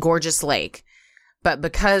this gorgeous lake. But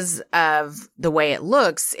because of the way it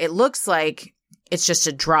looks like it's just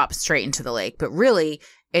a drop straight into the lake. But really,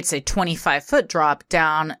 it's a 25-foot drop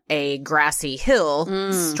down a grassy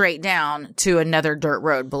hill straight down to another dirt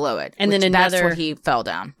road below it. And then another... That's where he fell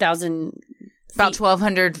down. About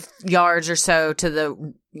 1,200 yards or so to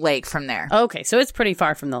the lake from there. Okay, so it's pretty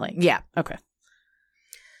far from the lake. Yeah. Okay.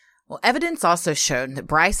 Well, evidence also showed that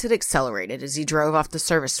Bryce had accelerated as he drove off the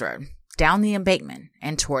service road, down the embankment,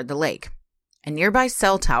 and toward the lake. A nearby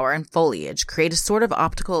cell tower and foliage create a sort of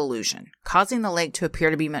optical illusion, causing the lake to appear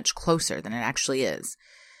to be much closer than it actually is.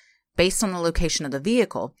 Based on the location of the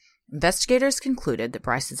vehicle, investigators concluded that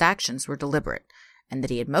Bryce's actions were deliberate, and that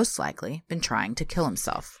he had most likely been trying to kill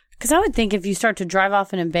himself. Because I would think if you start to drive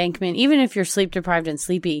off an embankment, even if you're sleep deprived and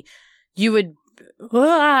sleepy, you would,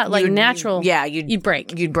 natural. Yeah, you'd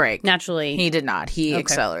brake. You'd brake. Naturally. He did not. He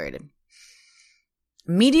accelerated.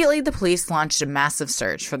 Immediately, the police launched a massive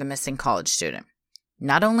search for the missing college student.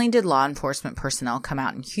 Not only did law enforcement personnel come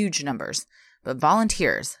out in huge numbers, but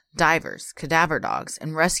volunteers, divers, cadaver dogs,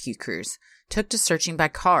 and rescue crews took to searching by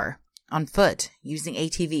car, on foot, using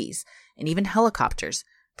ATVs, and even helicopters,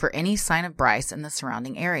 for any sign of Bryce in the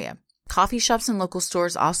surrounding area. Coffee shops and local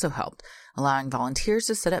stores also helped, allowing volunteers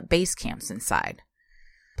to set up base camps inside.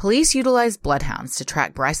 Police utilized bloodhounds to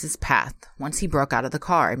track Bryce's path once he broke out of the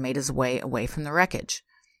car and made his way away from the wreckage.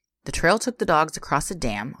 The trail took the dogs across a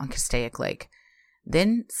dam on Castaic Lake,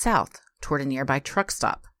 then south toward a nearby truck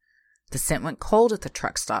stop. The scent went cold at the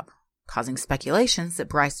truck stop, causing speculations that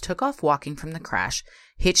Bryce took off walking from the crash,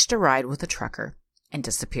 hitched a ride with a trucker, and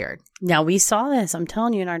disappeared. Now, we saw this, I'm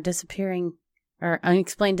telling you, in our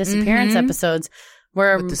unexplained disappearance episodes.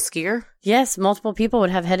 Where, with the skier? Yes, multiple people would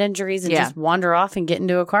have head injuries and just wander off and get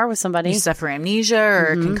into a car with somebody. You suffer amnesia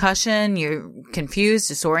or concussion, you're confused,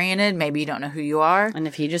 disoriented, maybe you don't know who you are. And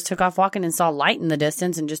if he just took off walking and saw light in the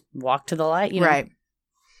distance and just walked to the light, you know. Right.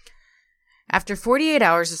 After 48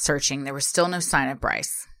 hours of searching, there was still no sign of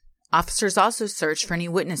Bryce. Officers also searched for any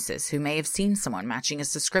witnesses who may have seen someone matching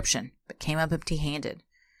his description, but came up empty-handed.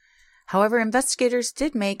 However, investigators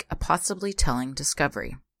did make a possibly telling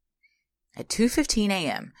discovery. At 2:15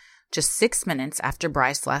 a.m., just 6 minutes after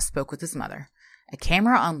Bryce last spoke with his mother, a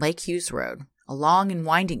camera on Lake Hughes Road, a long and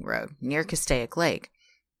winding road near Castaic Lake,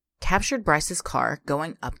 captured Bryce's car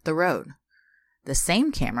going up the road. The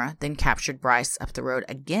same camera then captured Bryce up the road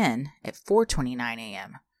again at 4:29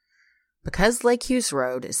 a.m. Because Lake Hughes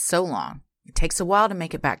Road is so long, it takes a while to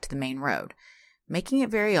make it back to the main road, making it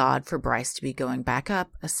very odd for Bryce to be going back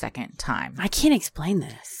up a second time. I can't explain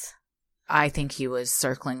this. I think he was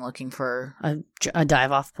circling looking for a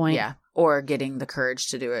dive-off point. Yeah, or getting the courage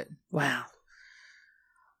to do it. Wow.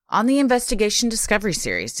 On the investigation Discovery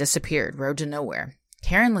series, Disappeared, Road to Nowhere,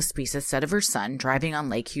 Karen Laspisa said of her son driving on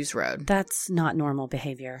Lake Hughes Road. That's not normal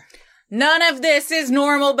behavior. None of this is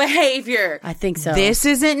normal behavior. I think so. This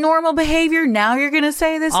isn't normal behavior. Now you're going to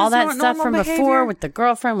say this all is that not stuff normal from behavior? Before with the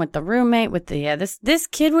girlfriend, with the roommate, with the this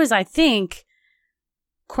kid was, I think,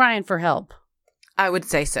 crying for help. I would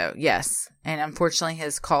say so, yes. And unfortunately,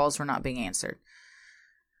 his calls were not being answered.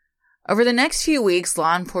 Over the next few weeks,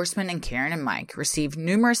 law enforcement and Karen and Mike received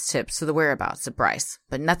numerous tips of the whereabouts of Bryce,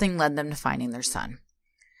 but nothing led them to finding their son.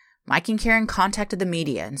 Mike and Karen contacted the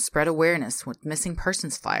media and spread awareness with missing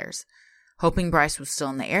persons flyers, hoping Bryce was still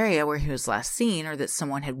in the area where he was last seen or that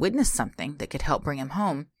someone had witnessed something that could help bring him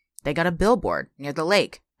home. They got a billboard near the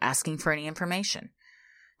lake asking for any information.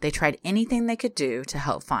 They tried anything they could do to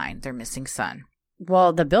help find their missing son.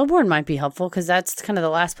 Well, the billboard might be helpful because that's kind of the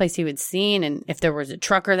last place he would seen. And if there was a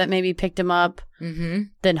trucker that maybe picked him up,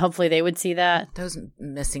 then hopefully they would see that. Those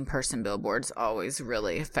missing person billboards always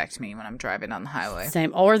really affect me when I'm driving on the highway.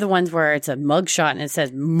 Same. Or the ones where it's a mugshot and it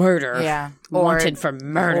says murder. Yeah. Wanted for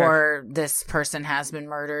murder. Or this person has been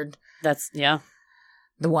murdered. That's, yeah.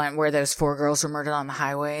 The one where those 4 girls were murdered on the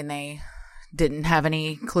highway and they didn't have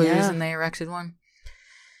any clues and they erected one.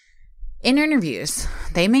 In interviews,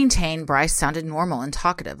 they maintained Bryce sounded normal and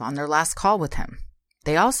talkative on their last call with him.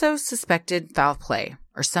 They also suspected foul play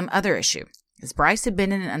or some other issue, as Bryce had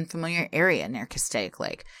been in an unfamiliar area near Castaic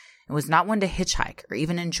Lake and was not one to hitchhike or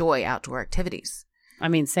even enjoy outdoor activities. I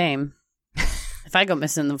mean, same. If I go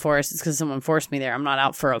missing in the forest, it's because someone forced me there. I'm not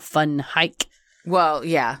out for a fun hike. Well,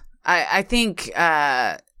 yeah. I think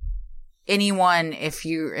anyone, if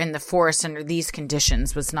you're in the forest under these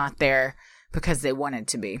conditions, was not there because they wanted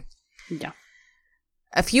to be. Yeah.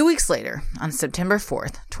 A few weeks later, on September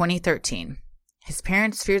 4th, 2013, his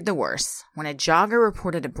parents feared the worst when a jogger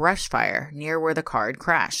reported a brush fire near where the car had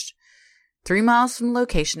crashed. 3 miles from the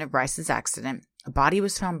location of Bryce's accident, a body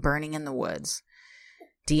was found burning in the woods.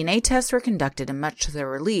 DNA tests were conducted, and much to their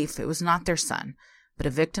relief, it was not their son, but a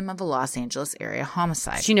victim of a Los Angeles area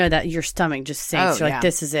homicide. You know that your stomach just sinks. You're like,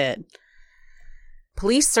 this is it.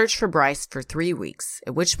 Police searched for Bryce for 3 weeks,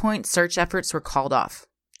 at which point search efforts were called off.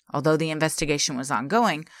 Although the investigation was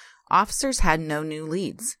ongoing, officers had no new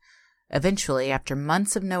leads. Eventually, after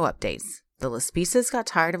months of no updates, the Laspisas got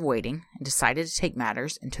tired of waiting and decided to take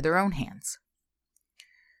matters into their own hands.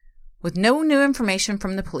 With no new information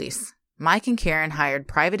from the police, Mike and Karen hired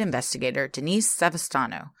private investigator Denise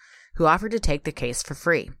Savastano, who offered to take the case for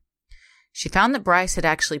free. She found that Bryce had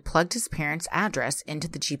actually plugged his parents' address into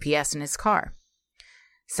the GPS in his car.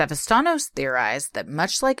 Savastano theorized that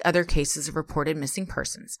much like other cases of reported missing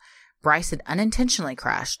persons, Bryce had unintentionally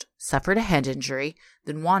crashed, suffered a head injury,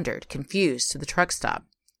 then wandered, confused, to the truck stop.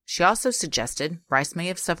 She also suggested Bryce may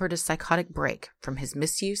have suffered a psychotic break from his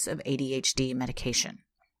misuse of ADHD medication.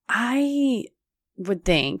 I would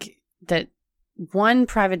think that one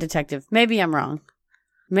private detective, maybe I'm wrong,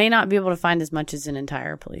 may not be able to find as much as an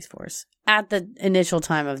entire police force at the initial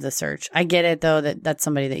time of the search. I get it, though, that that's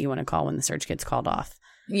somebody that you want to call when the search gets called off.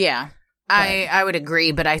 Yeah, I would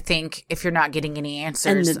agree, but I think if you're not getting any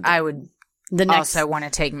answers, I would also want to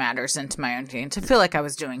take matters into my own hands to feel like I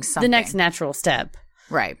was doing something. The next natural step.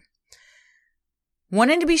 Right.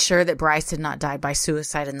 Wanting to be sure that Bryce had not died by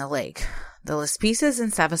suicide in the lake, the Laspisas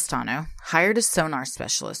and Savastano hired a sonar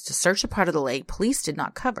specialist to search a part of the lake police did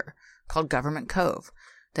not cover, called Government Cove,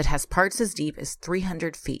 that has parts as deep as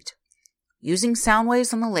 300 feet. Using sound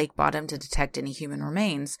waves on the lake bottom to detect any human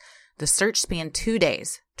remains, the search spanned 2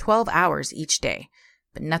 days, 12 hours each day,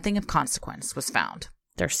 but nothing of consequence was found.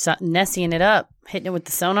 They're Nessieing it up, hitting it with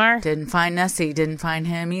the sonar. Didn't find Nessie, didn't find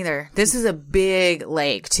him either. This is a big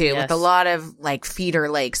lake, too, with a lot of, feeder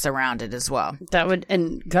lakes around it as well.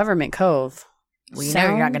 And Government Cove. Well, you know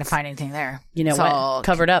you're not going to find anything there. You know what?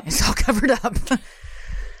 Covered up. It's all covered up.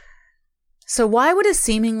 So why would a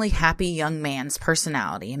seemingly happy young man's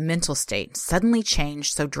personality and mental state suddenly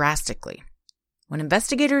change so drastically? When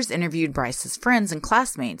investigators interviewed Bryce's friends and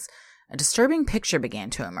classmates, a disturbing picture began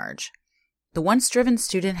to emerge. The once driven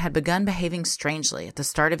student had begun behaving strangely at the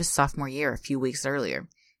start of his sophomore year a few weeks earlier.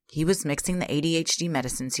 He was mixing the ADHD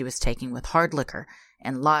medicines he was taking with hard liquor,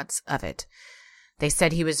 and lots of it. They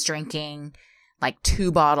said he was drinking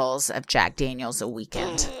 2 bottles of Jack Daniels a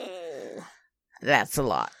weekend. That's a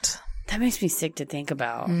lot. That makes me sick to think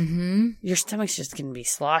about. Mm-hmm. Your stomach's just going to be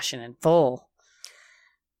sloshing and full.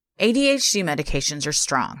 ADHD medications are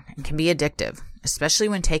strong and can be addictive, especially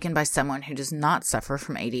when taken by someone who does not suffer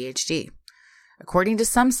from ADHD. According to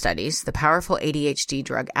some studies, the powerful ADHD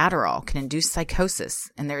drug Adderall can induce psychosis,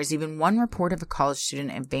 and there is even one report of a college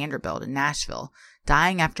student at Vanderbilt in Nashville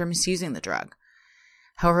dying after misusing the drug.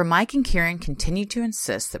 However, Mike and Kieran continued to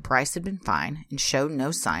insist that Bryce had been fine and showed no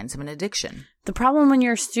signs of an addiction. The problem when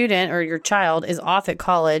your student or your child is off at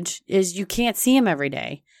college is you can't see him every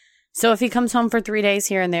day. So if he comes home for 3 days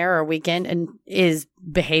here and there or a weekend and is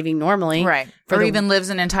behaving normally. Right. Or even lives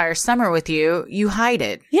an entire summer with you, you hide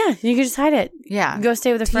it. Yeah, you can just hide it. Yeah. Go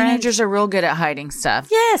stay with a friend. Teenagers are real good at hiding stuff.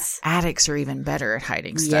 Yes. Addicts are even better at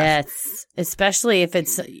hiding stuff. Yes. Especially if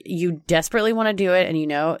it's you desperately want to do it and you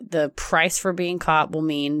know the price for being caught will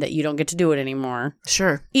mean that you don't get to do it anymore.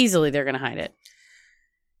 Sure. Easily they're going to hide it.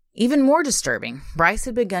 Even more disturbing, Bryce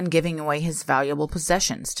had begun giving away his valuable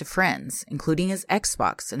possessions to friends, including his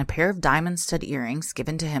Xbox and a pair of diamond stud earrings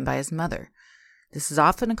given to him by his mother. This is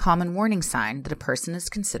often a common warning sign that a person is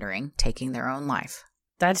considering taking their own life.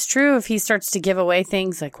 That's true. If he starts to give away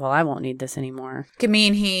things like, well, I won't need this anymore. Could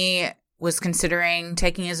mean he was considering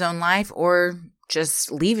taking his own life or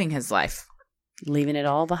just leaving his life. Leaving it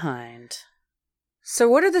all behind. So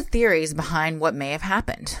what are the theories behind what may have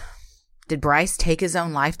happened? Did Bryce take his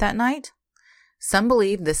own life that night? Some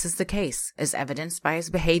believe this is the case, as evidenced by his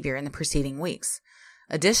behavior in the preceding weeks.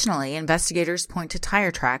 Additionally, investigators point to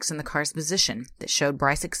tire tracks in the car's position that showed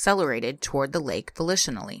Bryce accelerated toward the lake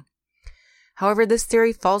volitionally. However, this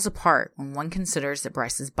theory falls apart when one considers that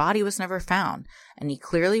Bryce's body was never found, and he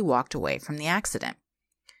clearly walked away from the accident.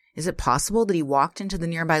 Is it possible that he walked into the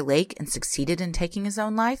nearby lake and succeeded in taking his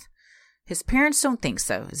own life? His parents don't think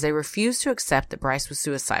so, as they refuse to accept that Bryce was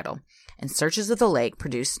suicidal, and searches of the lake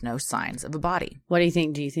produced no signs of a body. What do you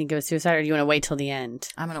think? Do you think it was suicide, or do you want to wait till the end?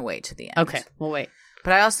 I'm going to wait to the end. Okay, we'll wait.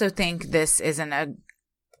 But I also think this isn't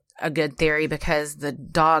a good theory because the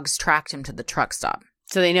dogs tracked him to the truck stop.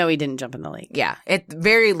 So they know he didn't jump in the lake. Yeah, at the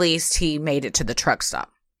very least, he made it to the truck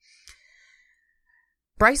stop.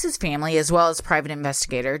 Bryce's family, as well as private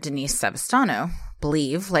investigator Denise Savastano,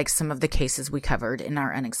 believe, like some of the cases we covered in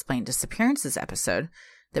our Unexplained Disappearances episode,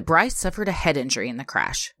 that Bryce suffered a head injury in the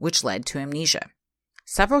crash, which led to amnesia.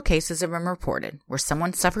 Several cases have been reported where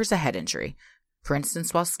someone suffers a head injury, for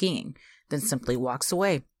instance while skiing, then simply walks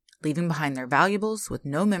away, leaving behind their valuables with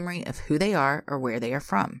no memory of who they are or where they are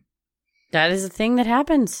from. That is a thing that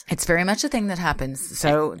happens. It's very much a thing that happens.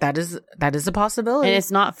 So that is a possibility. And it's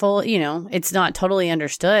not full, it's not totally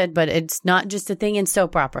understood, but it's not just a thing in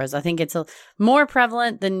soap operas. I think it's more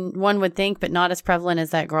prevalent than one would think, but not as prevalent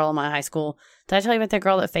as that girl in my high school. Did I tell you about that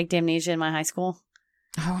girl that faked amnesia in my high school?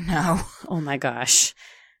 Oh, no. Oh, my gosh.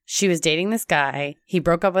 She was dating this guy. He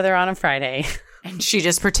broke up with her on a Friday. And she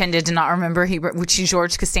just pretended to not remember she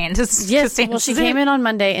George Costanza's. Yes. Well, she came in on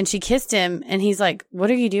Monday and she kissed him and he's like, "What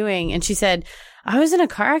are you doing?" And she said, "I was in a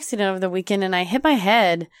car accident over the weekend and I hit my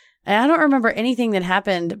head and I don't remember anything that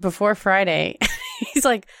happened before Friday." He's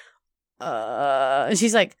like, and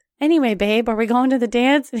she's like, "Anyway, babe, are we going to the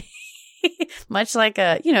dance?" Much like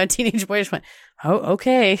a teenage boy just went, "Oh,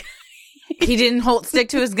 okay." He didn't stick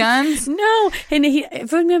to his guns? No. And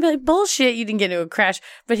it would be like, bullshit, you didn't get into a crash.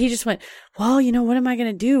 But he just went, well, what am I going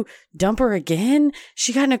to do? Dump her again?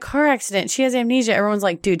 She got in a car accident. She has amnesia. Everyone's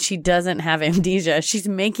like, dude, she doesn't have amnesia. She's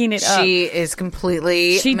making it up. She is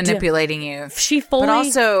completely manipulating you. She fully... But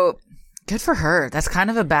also... Good for her. That's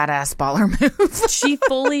kind of a badass baller move. She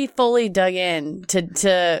fully dug in to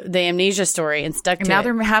the amnesia story and stuck to it. Now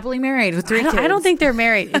they're happily married with 3 kids. I don't think they're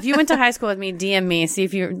married. If you went to high school with me, DM me. See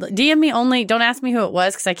if you DM me only. Don't ask me who it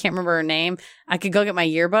was because I can't remember her name. I could go get my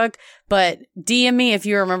yearbook, but DM me if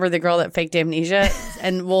you remember the girl that faked amnesia,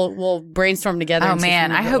 and we'll brainstorm together. Oh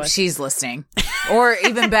man, I hope she's listening. Or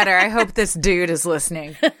even better, I hope this dude is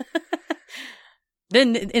listening.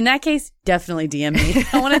 Then, in that case, definitely DM me.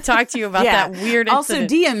 I want to talk to you about that weird incident. Also,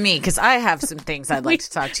 DM me, because I have some things I'd like to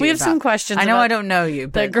talk to you about. We have some questions. I know I don't know you,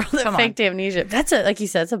 but the girl that faked amnesia. That's like you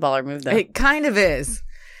said, it's a baller move, though. It kind of is.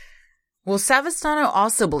 Well, Savastano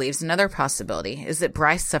also believes another possibility is that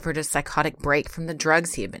Bryce suffered a psychotic break from the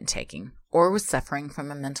drugs he had been taking, or was suffering from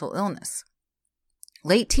a mental illness.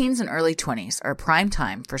 Late teens and early 20s are a prime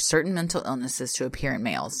time for certain mental illnesses to appear in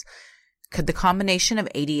males. Could the combination of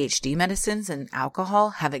ADHD medicines and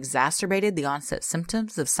alcohol have exacerbated the onset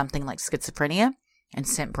symptoms of something like schizophrenia and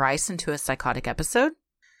sent Bryce into a psychotic episode?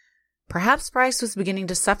 Perhaps Bryce was beginning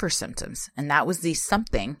to suffer symptoms, and that was the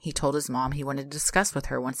something he told his mom he wanted to discuss with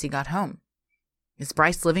her once he got home. Is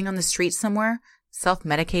Bryce living on the street somewhere,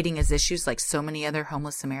 self-medicating his issues like so many other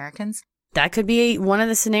homeless Americans? That could be one of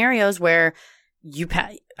the scenarios where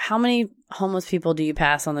how many homeless people do you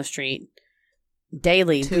pass on the street?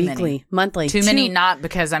 Daily, weekly, monthly. Too many, not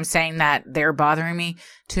because I'm saying that they're bothering me.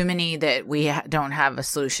 Too many that we don't have a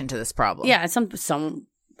solution to this problem. Yeah, some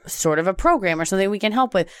sort of a program or something we can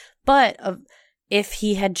help with. But if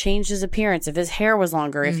he had changed his appearance, if his hair was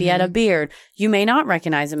longer, if he had a beard, you may not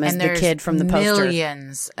recognize him as the kid from the poster.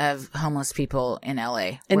 Millions of homeless people in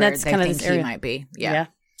LA, and where that's they kind of think this area. he might be. Yeah.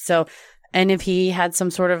 So, and if he had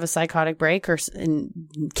some sort of a psychotic break or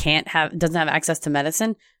doesn't have access to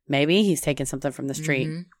medicine, maybe he's taking something from the street.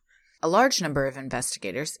 Mm-hmm. A large number of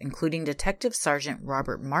investigators, including Detective Sergeant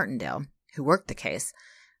Robert Martindale, who worked the case,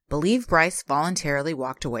 believe Bryce voluntarily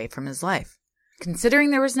walked away from his life. Considering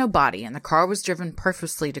there was no body and the car was driven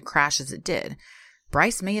purposely to crash as it did,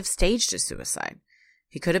 Bryce may have staged a suicide.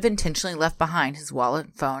 He could have intentionally left behind his wallet,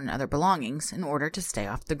 phone, and other belongings in order to stay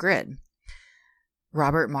off the grid.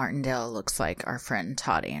 Robert Martindale looks like our friend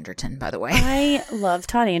Todd Anderton, by the way. I love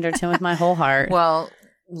Todd Anderton with my whole heart. Well,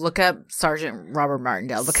 look up Sergeant Robert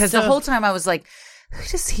Martindale, because the whole time I was like, who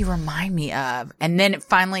does he remind me of? And then it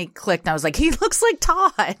finally clicked. And I was like, he looks like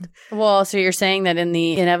Todd. Well, so you're saying that in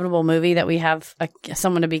the inevitable movie that we have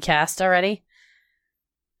someone to be cast already?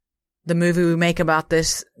 The movie we make about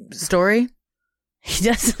this story? He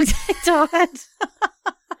does look like Todd.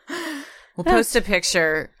 We'll post a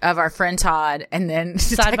picture of our friend Todd and then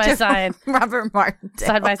side by side Robert Martindale.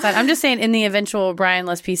 Side by side. I'm just saying in the eventual Brian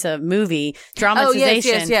Laspisa movie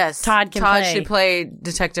dramatization, yes. Todd should play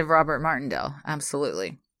Detective Robert Martindale.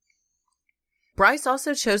 Absolutely. Bryce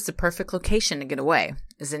also chose the perfect location to get away,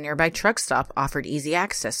 as a nearby truck stop offered easy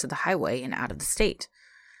access to the highway and out of the state.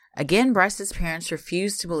 Again, Bryce's parents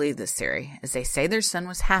refused to believe this theory, as they say their son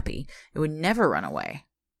was happy and would never run away.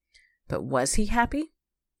 But was he happy?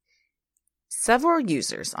 Several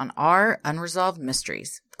users on our Unresolved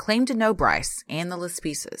Mysteries claim to know Bryce and the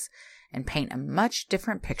Laspisas and paint a much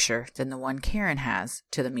different picture than the one Karen has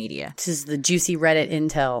to the media. This is the juicy Reddit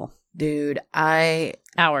intel. Dude, I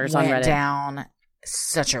went on Reddit. Down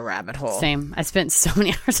such a rabbit hole. Same. I spent so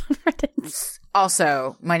many hours on Reddit.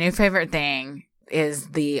 Also, my new favorite thing is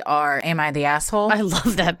the Am I the Asshole? I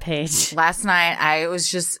love that page. Last night,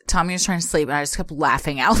 Tommy was trying to sleep, and I just kept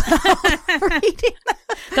laughing out loud reading that.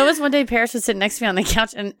 That was one day Paris was sitting next to me on the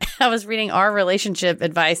couch, and I was reading our relationship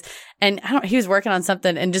advice, and he was working on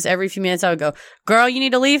something, and just every few minutes I would go, girl, you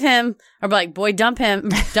need to leave him, or be like, boy, dump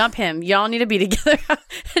him, y'all need to be together.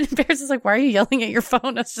 And Paris was like, why are you yelling at your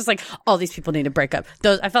phone? It's just like, all these people need to break up.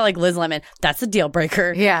 I felt like Liz Lemon, that's a deal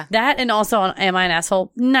breaker. Yeah. That, and also on Am I an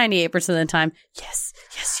Asshole? 98% of the time, yes,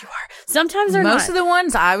 you are. Sometimes they're Most of the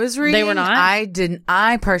ones I was reading, they were not.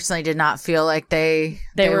 I personally did not feel like they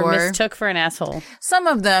were mistook for an asshole. Some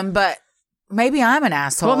of them, but maybe I'm an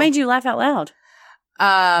asshole. What made you laugh out loud?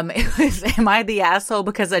 It was, am I the asshole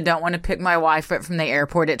because I don't want to pick my wife up from the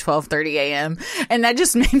airport at 12:30 a.m.? And that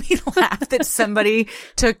just made me laugh that somebody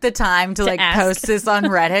took the time to post this on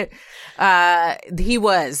Reddit. He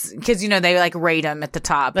was, because they rate him at the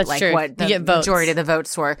top. That's true. What the majority of the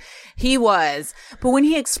votes were. He was. But when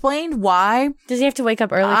he explained why. Does he have to wake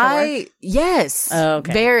up early for work? Yes. Oh,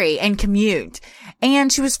 okay. Very. And commute.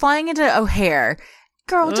 And she was flying into O'Hare.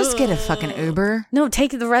 Girl, just get a fucking Uber. No,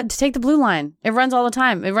 take the blue line. It runs all the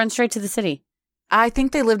time. It runs straight to the city. I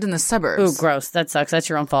think they lived in the suburbs. Ooh, gross. That sucks. That's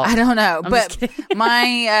your own fault. I don't know. But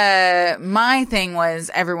my thing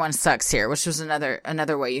was everyone sucks here, which was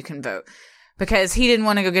another way you can vote. Because he didn't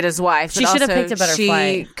want to go get his wife. She should have picked a better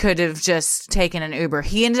flight. She could have just taken an Uber.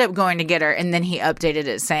 He ended up going to get her, and then he updated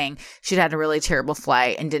it saying she'd had a really terrible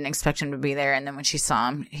flight and didn't expect him to be there. And then when she saw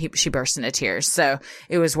him, she burst into tears. So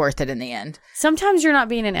it was worth it in the end. Sometimes you're not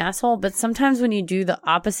being an asshole, but sometimes when you do the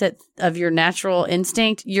opposite of your natural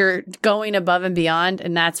instinct, you're going above and beyond.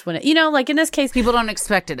 And that's when like in this case, people don't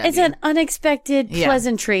expect it. It's an unexpected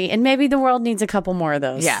pleasantry. And maybe the world needs a couple more of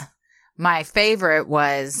those. Yeah. My favorite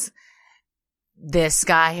was, this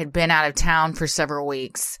guy had been out of town for several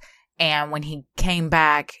weeks, and when he came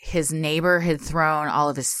back, his neighbor had thrown all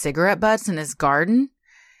of his cigarette butts in his garden,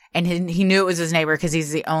 and he knew it was his neighbor because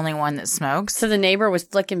he's the only one that smokes. So the neighbor was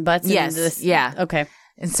flicking butts into this? Yeah. Okay.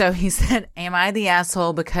 And so he said, am I the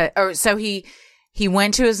asshole so he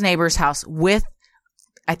went to his neighbor's house with,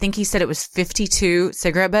 I think he said it was 52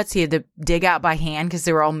 cigarette butts. He had to dig out by hand because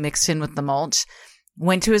they were all mixed in with the mulch.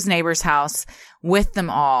 Went to his neighbor's house with them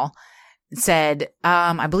all. Said,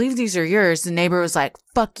 I believe these are yours. The neighbor was like,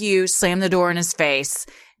 fuck you, slammed the door in his face,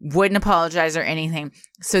 wouldn't apologize or anything.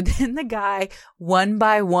 So then the guy, one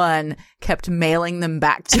by one, kept mailing them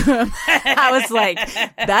back to him. I was like,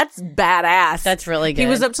 that's badass. That's really good. He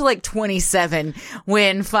was up to 27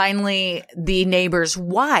 when finally the neighbor's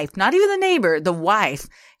wife, not even the neighbor, the wife,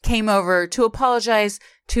 came over to apologize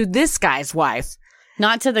to this guy's wife.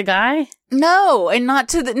 Not to the guy? No, and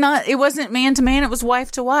it wasn't man to man, it was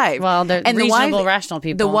wife to wife. Well, they're reasonable, rational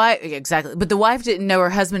people. The wife, exactly. But the wife didn't know her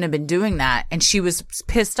husband had been doing that, and she was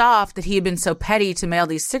pissed off that he had been so petty to mail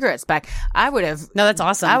these cigarettes back. No, that's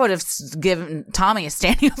awesome. I would have given Tommy a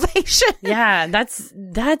standing ovation. Yeah, that's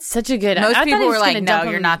such a good. Most people were like, "No,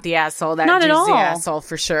 you're not the asshole. That dude's the asshole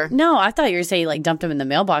for sure." No, I thought you were saying like dumped him in the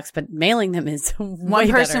mailbox, but mailing them is one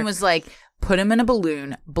person better. Was like, put him in a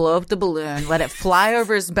balloon, blow up the balloon, let it fly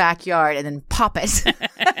over his backyard, and then pop it.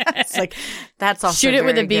 It's like, that's also shoot it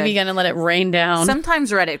with a BB good. gun and let it rain down.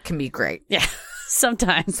 Sometimes Reddit can be great. Yeah,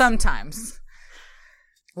 sometimes.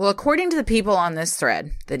 Well, according to the people on this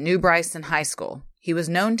thread that knew Bryce in high school, he was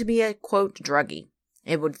known to be a, quote, druggie.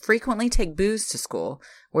 It would frequently take booze to school,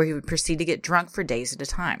 where he would proceed to get drunk for days at a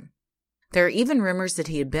time. There are even rumors that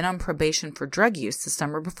he had been on probation for drug use the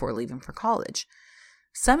summer before leaving for college.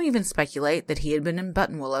 Some even speculate that he had been in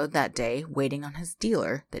Buttonwillow that day waiting on his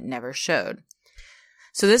dealer that never showed.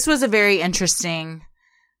 So this was a very interesting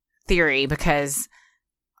theory because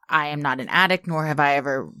I am not an addict, nor have I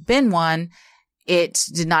ever been one. It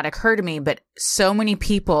did not occur to me, but so many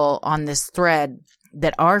people on this thread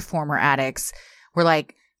that are former addicts were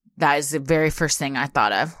like, that is the very first thing I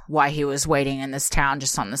thought of, why he was waiting in this town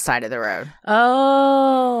just on the side of the road.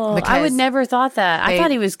 Oh, because I would never thought that. I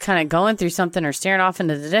thought he was kind of going through something or staring off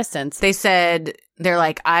into the distance. They said, they're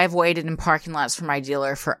like, I've waited in parking lots for my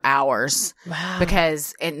dealer for hours. Wow.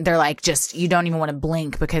 Because they're like, just, you don't even want to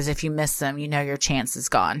blink because if you miss them, you know your chance is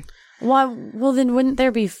gone. Well, then wouldn't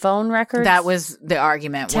there be phone records? That was the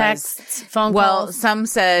argument. Texts, phone calls? Well, some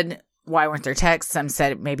said, why weren't there texts? Some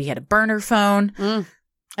said maybe he had a burner phone.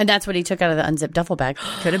 And that's what he took out of the unzipped duffel bag.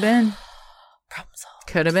 Could have been. Problem solved.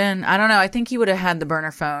 Could have been. I don't know. I think he would have had the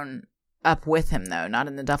burner phone up with him, though, not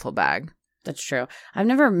in the duffel bag. That's true. I've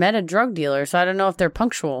never met a drug dealer, so I don't know if they're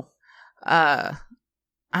punctual. I'm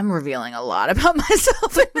revealing a lot about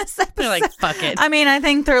myself in this episode. They're like, fuck it. I mean, I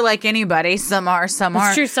think they're like anybody. Some are, some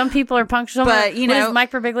aren't. It's true. Some people are punctual. But, you know,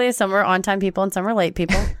 Mike Birbiglia, some are on-time people and some are late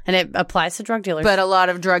people. And it applies to drug dealers. But a lot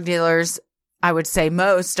of drug dealers, I would say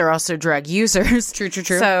most, are also drug users. True.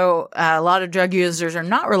 So a lot of drug users are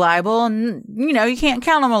not reliable. And, you know, you can't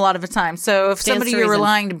count them a lot of the time. So if somebody you're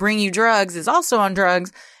relying to bring you drugs is also on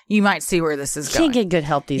drugs, you might see where this is going. Can't get good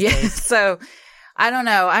help these days. So I don't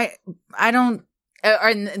know. I don't.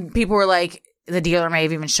 And people were like, the dealer may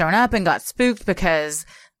have even shown up and got spooked because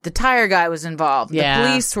the tire guy was involved. Yeah. The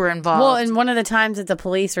police were involved. Well, and one of the times that the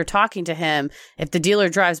police are talking to him, if the dealer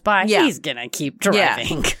drives by, he's going to keep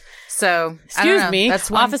driving. Yeah. So, excuse me,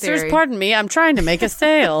 that's one officers, theory. pardon me, I'm trying to make a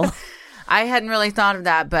sale. I hadn't really thought of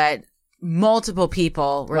that, but multiple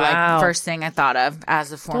people were like, first thing I thought of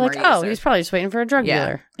as a former user. Oh, he's probably just waiting for a drug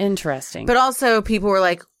dealer. Interesting. But also people were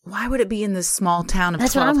like, why would it be in this small town of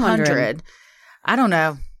 1,200? I don't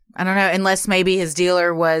know. Unless maybe his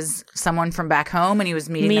dealer was someone from back home and he was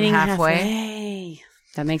meeting them halfway.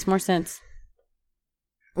 That makes more sense.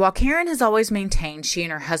 While Karen has always maintained she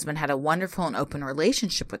and her husband had a wonderful and open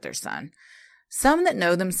relationship with their son, some that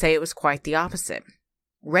know them say it was quite the opposite.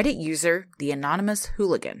 Reddit user, the Anonymous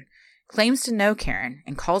Hooligan, claims to know Karen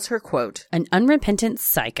and calls her, quote, an unrepentant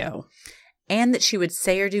psycho. And that she would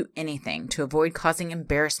say or do anything to avoid causing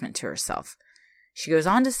embarrassment to herself. She goes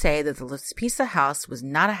on to say that the Laspisa house was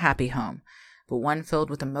not a happy home, but one filled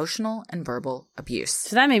with emotional and verbal abuse.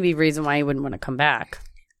 So that may be a reason why he wouldn't want to come back.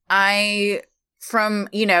 And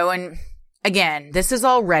again, this is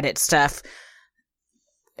all Reddit stuff.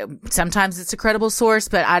 Sometimes it's a credible source,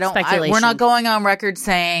 but we're not going on record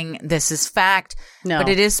saying this is fact. No. But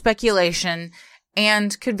it is speculation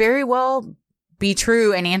and could very well be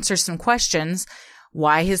true and answer some questions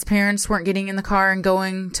why his parents weren't getting in the car and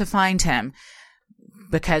going to find him.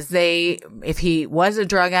 Because if he was a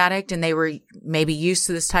drug addict and they were maybe used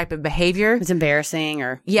to this type of behavior. It's embarrassing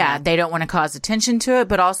or. Yeah, they don't want to cause attention to it,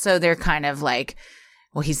 but also they're kind of like,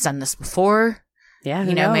 well, he's done this before. Yeah,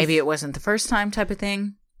 maybe it wasn't the first time type of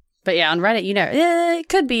thing. But yeah, on Reddit, it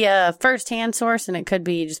could be a first-hand source and it could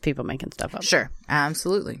be just people making stuff up. Sure,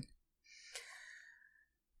 absolutely.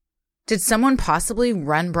 Did someone possibly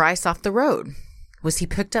run Bryce off the road? Was he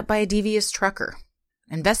picked up by a devious trucker?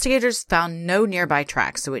 Investigators found no nearby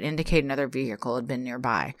tracks, so it indicated another vehicle had been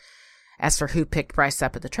nearby. As for who picked Bryce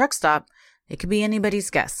up at the truck stop, it could be anybody's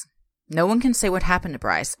guess. No one can say what happened to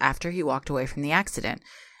Bryce after he walked away from the accident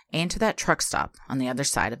and to that truck stop on the other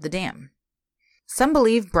side of the dam. Some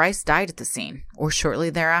believe Bryce died at the scene or shortly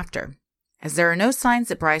thereafter. As there are no signs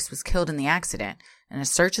that Bryce was killed in the accident and a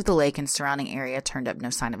search of the lake and surrounding area turned up no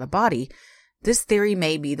sign of a body, this theory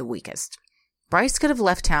may be the weakest. Bryce could have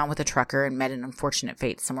left town with a trucker and met an unfortunate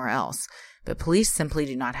fate somewhere else, but police simply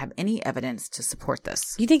do not have any evidence to support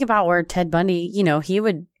this. You think about where Ted Bundy, he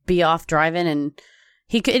would be off driving and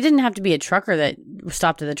it didn't have to be a trucker that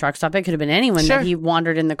stopped at the truck stop. It could have been anyone that he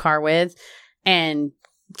wandered in the car with, and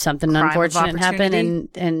something unfortunate happened,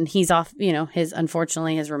 and he's off,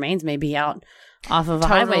 unfortunately his remains may be out off of a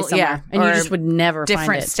highway somewhere. Yeah. And you just would never find it.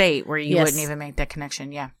 Different state where you wouldn't even make that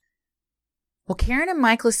connection. Yeah. Well, Karen and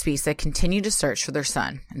Mike Laspisa continue to search for their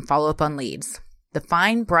son and follow up on leads. The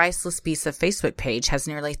Find Bryce Laspisa Facebook page has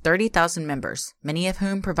nearly 30,000 members, many of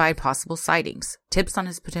whom provide possible sightings, tips on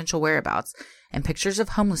his potential whereabouts, and pictures of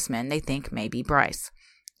homeless men they think may be Bryce.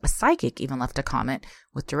 A psychic even left a comment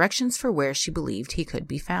with directions for where she believed he could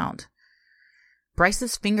be found.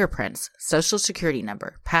 Bryce's fingerprints, social security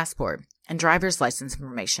number, passport, and driver's license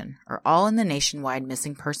information are all in the nationwide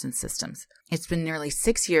missing persons systems. It's been nearly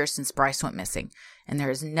 6 years since Bryce went missing, and there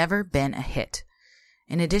has never been a hit.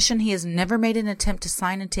 In addition, he has never made an attempt to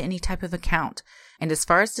sign into any type of account, and as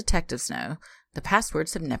far as detectives know, the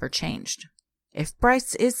passwords have never changed. If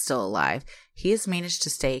Bryce is still alive, he has managed to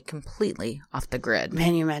stay completely off the grid.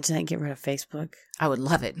 Man, you imagine that, get rid of Facebook? I would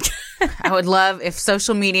love it. I would love if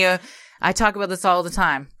social media, I talk about this all the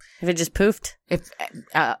time. If it just poofed? If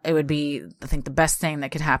it would be, I think, the best thing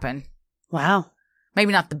that could happen. Wow.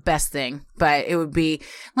 Maybe not the best thing, but it would be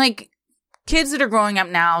like kids that are growing up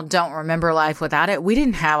now don't remember life without it. We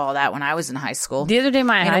didn't have all that when I was in high school. The other day,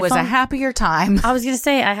 it was a happier time. I was going to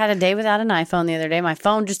say, I had a day without an iPhone the other day. My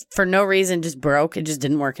phone just, for no reason, just broke. It just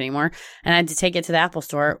didn't work anymore. And I had to take it to the Apple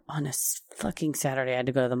store on a fucking Saturday. I had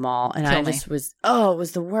to go to the mall. And it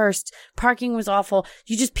was the worst. Parking was awful.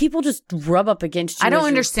 People just rub up against you. I don't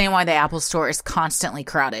understand why the Apple store is constantly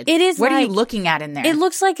crowded. It is. What are you looking at in there? It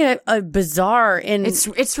looks like a bazaar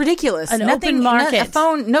It's ridiculous. An open market.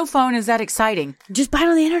 No phone is that exciting. Just buy it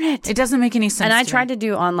on the internet. It doesn't make any sense. And I tried to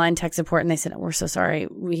do online tech support, and they said, "We're so sorry.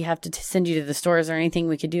 We have to send you to the stores or anything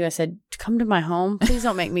we could do." I said, "Come to my home. Please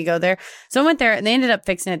don't make me go there." So I went there, and they ended up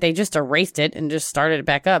fixing it. They just erased it and just started it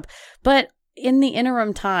back up. But in the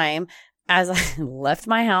interim time, as I left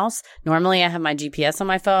my house, normally I have my GPS on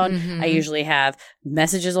my phone. Mm-hmm. I usually have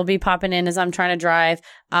messages will be popping in as I'm trying to drive.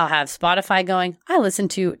 I'll have Spotify going. I listen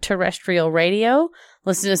to terrestrial radio,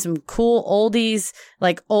 listen to some cool oldies,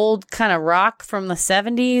 like old kind of rock from the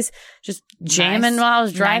 70s, just jamming while I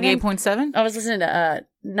was driving. 98.7? I was listening to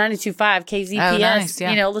 92.5 KZPS. Oh, nice,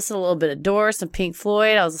 yeah. Listen to a little bit of Doors, some Pink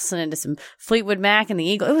Floyd. I was listening to some Fleetwood Mac and the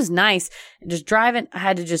Eagle. It was nice. Just driving, I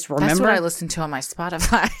had to just remember. That's what I listened to on my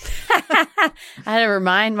Spotify. I had to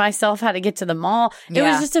remind myself how to get to the mall. It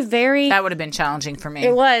was just that would have been challenging for me.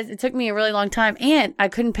 It was. It took me a really long time, and I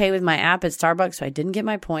couldn't pay with my app at Starbucks, so I didn't get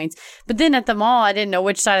my points. But then at the mall, I didn't know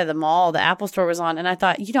which side of the mall the Apple store was on, and I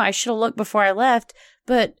thought, I should have looked before I left,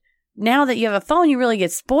 but now that you have a phone, you really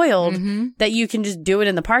get spoiled that you can just do it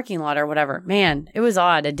in the parking lot or whatever. Man, it was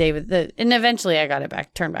odd a day and eventually I got it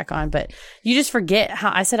turned back on. But you just forget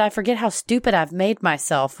I forget how stupid I've made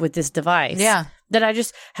myself with this device. Yeah. That I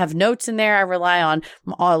just have notes in there. I rely on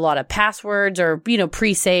a lot of passwords or,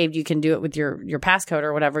 pre-saved. You can do it with your passcode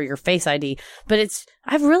or whatever, your Face ID. But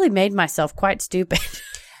I've really made myself quite stupid.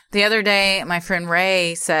 The other day, my friend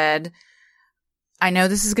Ray said, I know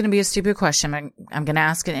this is going to be a stupid question, but I'm going to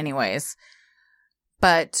ask it anyways.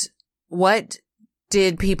 But what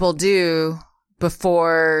did people do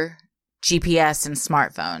before GPS and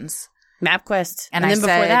smartphones? MapQuest. And then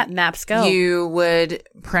before that, Maps Go. You would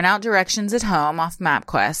print out directions at home off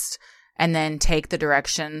MapQuest and then take the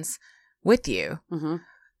directions with you. Mm-hmm.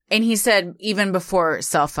 And he said, even before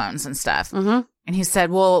cell phones and stuff. Mm-hmm. And he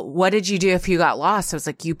said, well, what did you do if you got lost? I was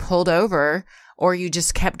like, you pulled over. Or you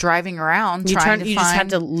just kept driving around You just had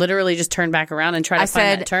to literally just turn back around and try to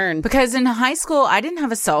find that turn. Because in high school, I didn't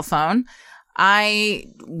have a cell phone. I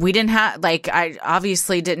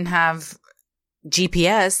obviously didn't have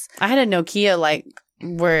GPS. I had a Nokia,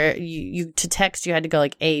 where you to text, you had to go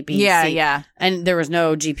A, B, C. Yeah. And there was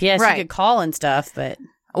no GPS. Right. You could call and stuff, but...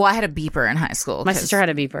 Well, I had a beeper in high school. My sister had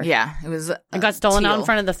a beeper. Yeah. It was It got stolen out in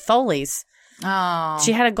front of the Foley's. Oh.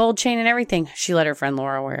 She had a gold chain and everything. She let her friend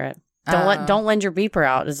Laura wear it. Don't lend your beeper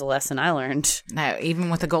out is a lesson I learned. No, even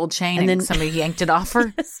with a gold chain and then somebody yanked it off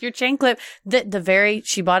her. Yes, your chain clip.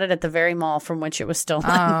 She bought it at the very mall from which it was stolen.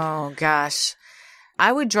 Oh gosh.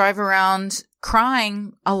 I would drive around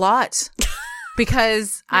crying a lot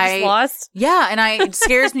because I lost. Yeah, and it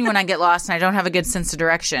scares me when I get lost and I don't have a good sense of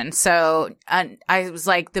direction. So I was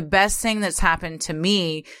like, the best thing that's happened to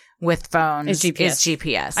me with phones is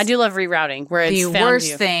GPS. I do love rerouting where it's the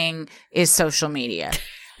worst thing is social media.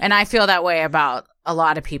 And I feel that way about a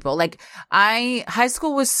lot of people. High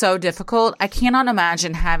school was so difficult. I cannot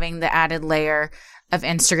imagine having the added layer of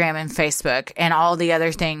Instagram and Facebook and all the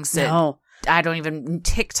other things that I don't even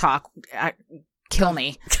TikTok. Kill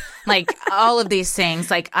me. Like all of these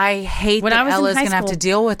things. Like I hate that Ella's going to have to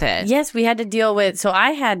deal with it. Yes, we had to deal with. So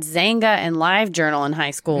I had Zanga and LiveJournal in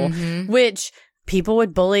high school, which people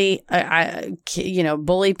would bully,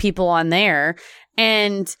 bully people on there.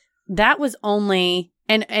 And that was only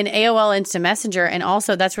and AOL Instant Messenger. And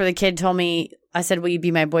also that's where the kid told me, I said, will you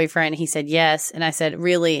be my boyfriend? He said, yes. And I said,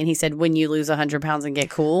 really? And he said, when you lose 100 pounds and get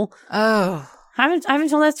cool. Oh. I haven't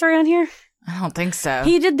told that story on here. I don't think so.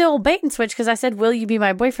 He did the old bait and switch because I said, will you be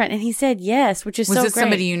my boyfriend? And he said yes, which is so great. Was this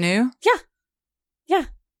somebody you knew? Yeah. Yeah.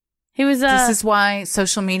 He was. This is why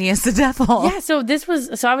social media is the devil. Yeah. So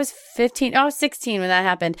I was 15. I was 16 when that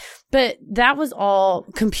happened. But that was all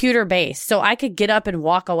computer based. So I could get up and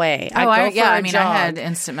walk away. I had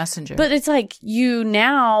Instant Messenger. But it's like you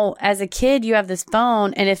now, as a kid, you have this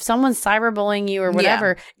phone. And if someone's cyberbullying you or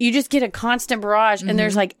whatever, you just get a constant barrage. And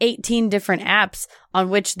there's like 18 different apps on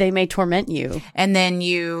which they may torment you. And then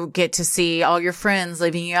you get to see all your friends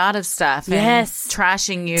leaving you out of stuff. And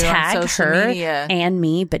trashing you Tag on social her media. And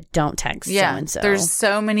me, but don't tag so-and-so. There's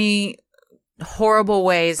so many horrible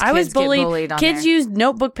ways kids get bullied on kids there. use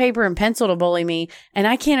notebook paper and pencil to bully me, and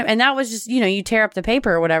I can't. And that was just you tear up the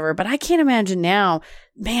paper or whatever. But I can't imagine now,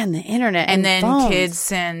 man, the internet and then phones. Kids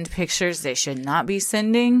send pictures they should not be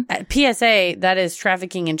sending. PSA, that is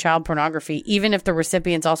trafficking in child pornography. Even if the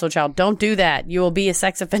recipient's also a child, don't do that. You will be a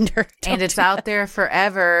sex offender. And it's out there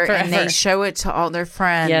forever, and they show it to all their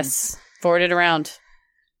friends. Yes, forward it around.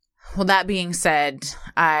 Well, that being said,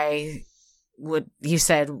 you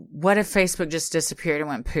said, what if Facebook just disappeared and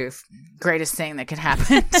went poof? Greatest thing that could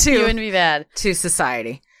happen to you wouldn't be bad to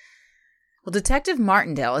society. Well, Detective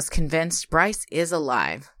Martindale is convinced Bryce is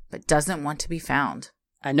alive, but doesn't want to be found.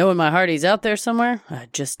 I know in my heart he's out there somewhere. I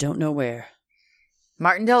just don't know where.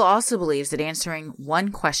 Martindale also believes that answering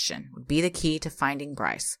one question would be the key to finding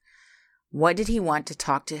Bryce. What did he want to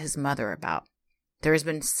talk to his mother about? There has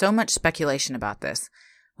been so much speculation about this.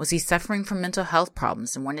 Was he suffering from mental health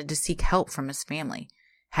problems and wanted to seek help from his family?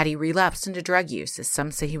 Had he relapsed into drug use, as some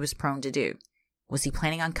say he was prone to do? Was he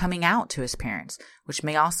planning on coming out to his parents, which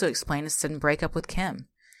may also explain his sudden breakup with Kim?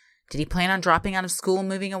 Did he plan on dropping out of school and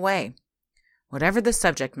moving away? Whatever the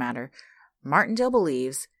subject matter, Martindale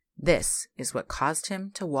believes this is what caused him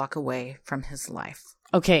to walk away from his life.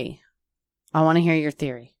 Okay, I want to hear your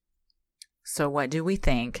theory. So what do we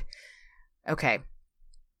think? Okay.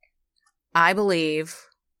 I believe...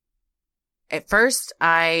 At first,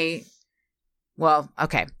 I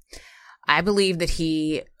believe that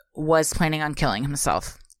he was planning on killing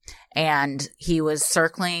himself. And he was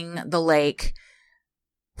circling the lake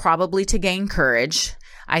probably to gain courage.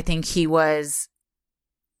 I think he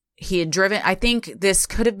had driven. I think this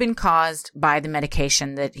could have been caused by the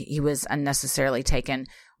medication that he was unnecessarily taken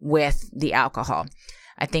with the alcohol.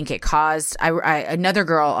 I think it caused, another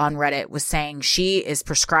girl on Reddit was saying she is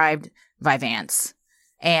prescribed Vyvanse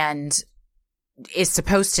and is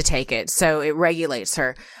supposed to take it, so it regulates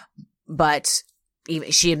her. But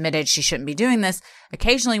she admitted she shouldn't be doing this.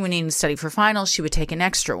 Occasionally, when needing to study for finals, she would take an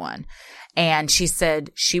extra one. And she said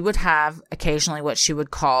she would have occasionally what she would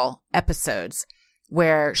call episodes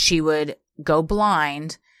where she would go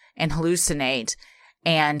blind and hallucinate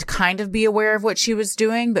and kind of be aware of what she was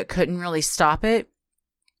doing, but couldn't really stop it.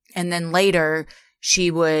 And then later, she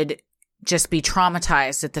would just be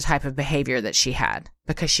traumatized at the type of behavior that she had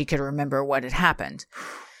because she could remember what had happened.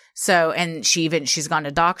 So, and she's gone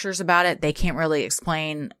to doctors about it. They can't really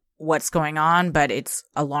explain what's going on, but it's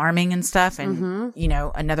alarming and stuff. And,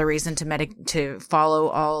 another reason to follow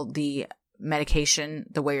all the medication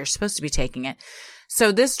the way you're supposed to be taking it.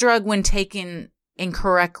 So this drug, when taken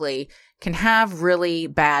incorrectly, can have really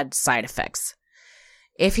bad side effects.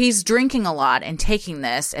 If he's drinking a lot and taking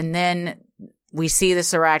this, and then we see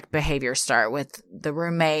this erratic behavior start with the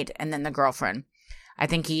roommate and then the girlfriend. I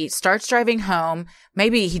think he starts driving home.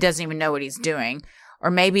 Maybe he doesn't even know what he's doing. Or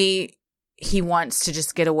maybe he wants to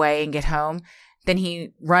just get away and get home. Then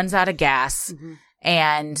he runs out of gas. Mm-hmm.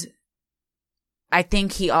 And I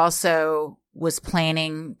think he also was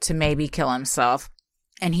planning to maybe kill himself.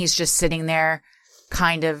 And he's just sitting there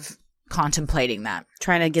kind of contemplating that.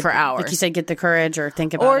 Trying to get for hours. Like you said, get the courage or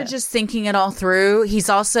think about it. Or just thinking it all through. He's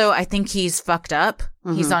also, I think he's fucked up.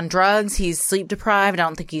 Mm-hmm. He's on drugs. He's sleep deprived. I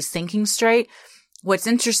don't think he's thinking straight. What's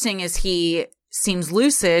interesting is he seems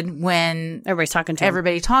lucid when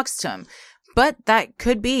everybody talks to him. But that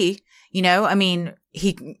could be, he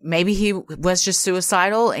was just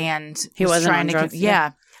suicidal and he wasn't on drugs.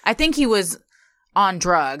 Yeah. I think he was on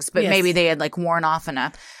drugs, but maybe they had worn off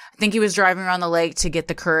enough. I think he was driving around the lake to get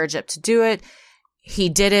the courage up to do it. He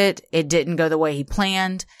did it. It didn't go the way he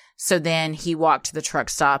planned. So then he walked to the truck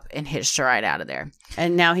stop and hitched a ride out of there.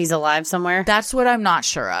 And now he's alive somewhere? That's what I'm not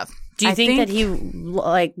sure of. Do you think that he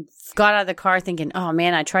like got out of the car thinking, oh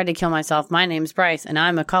man, I tried to kill myself. My name's Bryce and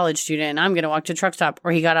I'm a college student and I'm going to walk to the truck stop?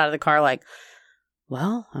 Or he got out of the car like,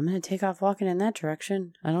 well, I'm going to take off walking in that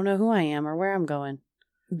direction. I don't know who I am or where I'm going.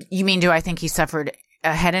 You mean, do I think he suffered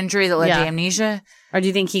a head injury that led to amnesia? Or do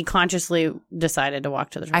you think he consciously decided to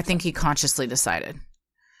walk to the truck stop? I think he consciously decided.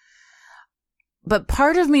 But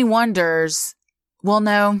part of me wonders, well,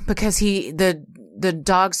 no, because the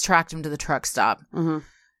dogs tracked him to the truck stop. Mm-hmm.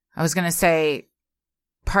 I was going to say,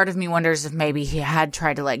 part of me wonders if maybe he had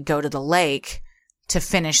tried to like go to the lake to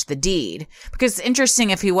finish the deed. Because it's interesting,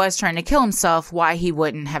 if he was trying to kill himself, why he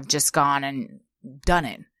wouldn't have just gone and done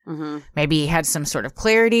it. Mm-hmm. Maybe he had some sort of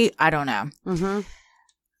clarity. I don't know. Mm-hmm.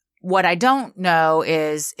 What I don't know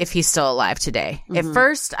is if he's still alive today. Mm-hmm. At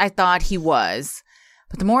first, I thought he was.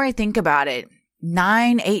 But the more I think about it,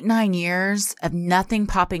 9 years of nothing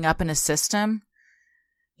popping up in his system,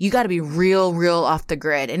 you got to be real off the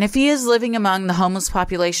grid. And if he is living among the homeless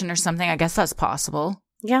population or something, I guess that's possible.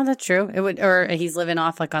 Yeah, that's true. Or he's living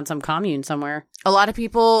off like on some commune somewhere. A lot of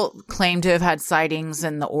people claim to have had sightings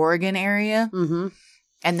in the Oregon area. Mm-hmm.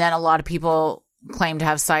 And then a lot of people claim to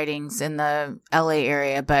have sightings in the LA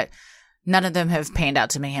area, but none of them have panned out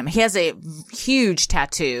to be him. He has a huge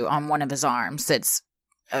tattoo on one of his arms that's,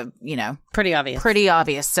 pretty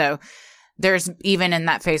obvious. So there's, even in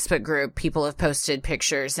that Facebook group, people have posted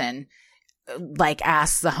pictures and like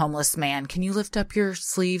asked the homeless man, can you lift up your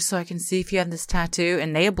sleeve so I can see if you have this tattoo?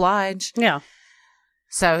 And they oblige. Yeah.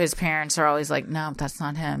 So his parents are always like, no, that's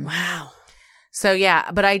not him. Wow. So yeah,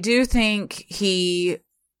 but I do think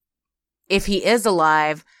if he is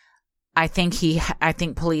alive, I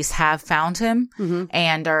think police have found him mm-hmm.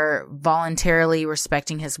 and are voluntarily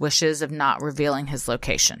respecting his wishes of not revealing his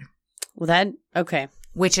location. Well, okay.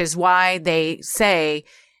 Which is why they say,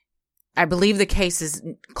 I believe the case is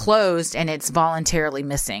closed and it's voluntarily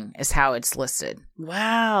missing is how it's listed.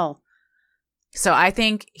 Wow. So I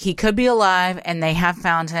think he could be alive and they have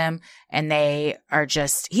found him and they are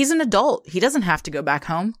he's an adult. He doesn't have to go back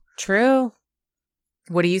home. True.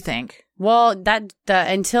 What do you think? Well,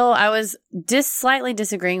 until I was slightly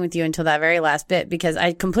disagreeing with you until that very last bit, because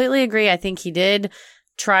I completely agree. I think he did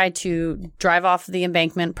try to drive off the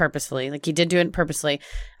embankment purposefully. Like he did do it purposely.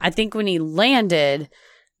 I think when he landed,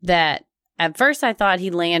 that at first I thought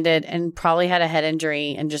he landed and probably had a head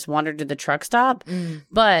injury and just wandered to the truck stop. Mm.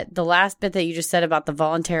 But the last bit that you just said about the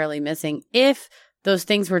voluntarily missing, if those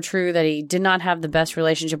things were true, that he did not have the best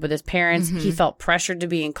relationship with his parents. Mm-hmm. He felt pressured to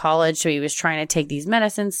be in college, so he was trying to take these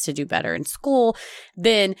medicines to do better in school.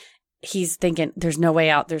 Then he's thinking, there's no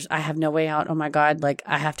way out. I have no way out. Oh my God, like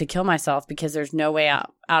I have to kill myself because there's no way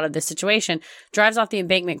out of this situation. Drives off the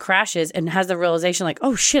embankment, crashes, and has the realization like,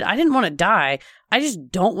 oh shit, I didn't want to die. I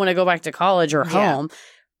just don't want to go back to college or home.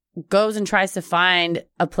 Goes and tries to find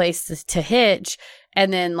a place to hitch.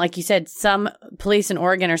 And then, like you said, some police in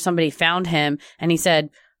Oregon or somebody found him and he said,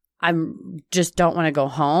 just don't want to go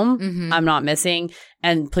home. Mm-hmm. I'm not missing.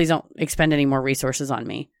 And please don't expend any more resources on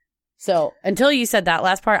me. So until you said that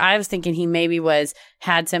last part, I was thinking he maybe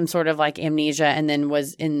had some sort of like amnesia and then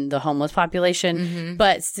was in the homeless population. Mm-hmm.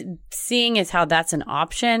 But seeing as how that's an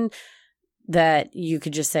option, that you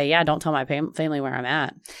could just say, yeah, don't tell my family where I'm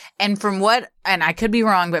at. And and I could be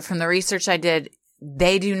wrong, but from the research I did,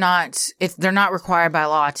 they're not required by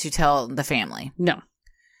law to tell the family. No.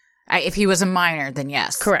 If he was a minor, then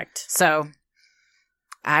yes. Correct. So,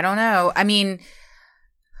 I don't know. I mean,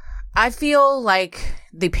 I feel like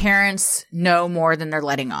the parents know more than they're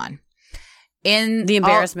letting on. In the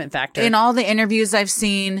embarrassment factor. In all the interviews I've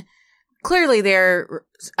seen, clearly they're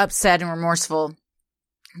upset and remorseful.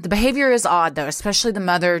 The behavior is odd, though, especially the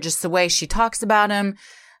mother, just the way she talks about him,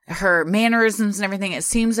 her mannerisms and everything. It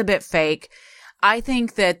seems a bit fake. I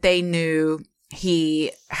think that they knew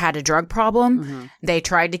he had a drug problem. Mm-hmm. They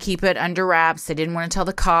tried to keep it under wraps. They didn't want to tell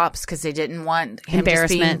the cops because they didn't want him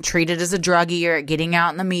just being treated as a druggie or getting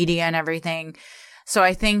out in the media and everything. So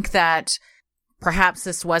I think that perhaps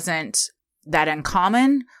this wasn't that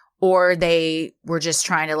uncommon, or they were just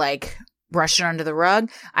trying to like brush it under the rug.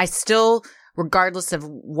 I still, regardless of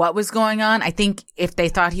what was going on, I think if they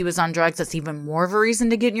thought he was on drugs, that's even more of a reason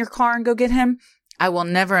to get in your car and go get him. I will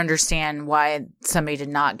never understand why somebody did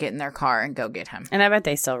not get in their car and go get him. And I bet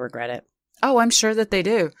they still regret it. Oh, I'm sure that they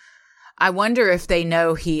do. I wonder if they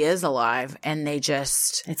know he is alive and they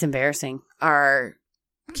just... It's embarrassing. ...are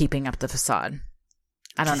keeping up the facade.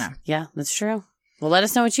 I don't know. Yeah, that's true. Well, let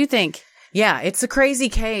us know what you think. Yeah, it's a crazy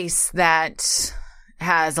case that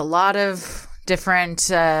has a lot of different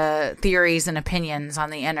theories and opinions on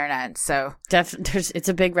the internet. So it's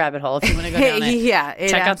a big rabbit hole if you want to go down it. Yeah,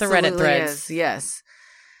 check out the Reddit threads. Is, yes.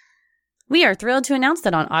 We are thrilled to announce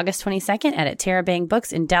that on August 22nd at Terra Bang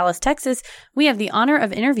Books in Dallas, Texas, we have the honor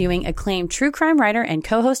of interviewing acclaimed true crime writer and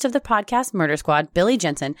co-host of the podcast Murder Squad, Billy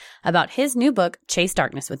Jensen, about his new book, Chase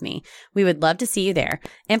Darkness with Me. We would love to see you there.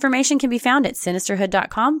 Information can be found at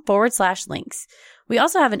sinisterhood.com/links. We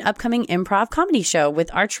also have an upcoming improv comedy show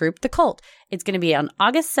with our troupe, The Cult. It's going to be on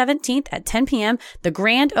August 17th at 10 p.m., the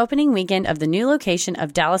grand opening weekend of the new location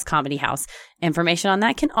of Dallas Comedy House. Information on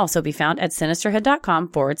that can also be found at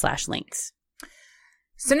sinisterhood.com/links.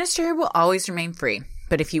 Sinisterhood will always remain free,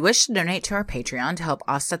 but if you wish to donate to our Patreon to help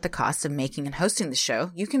offset the cost of making and hosting the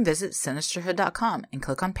show, you can visit sinisterhood.com and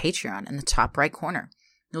click on Patreon in the top right corner.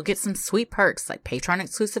 You'll get some sweet perks like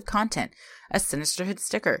Patreon-exclusive content, a Sinisterhood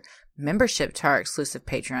sticker, membership to our exclusive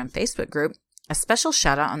Patreon Facebook group, a special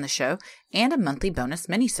shout-out on the show, and a monthly bonus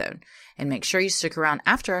minisode. And make sure you stick around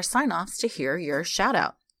after our sign-offs to hear your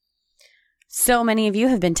shout-out. So many of you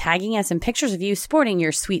have been tagging us in pictures of you sporting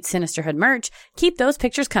your sweet Sinisterhood merch. Keep those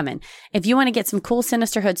pictures coming. If you want to get some cool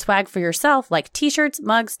Sinisterhood swag for yourself, like t-shirts,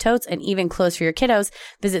 mugs, totes, and even clothes for your kiddos,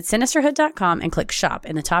 visit sinisterhood.com and click shop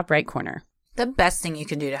in the top right corner. The best thing you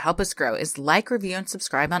can do to help us grow is like, review, and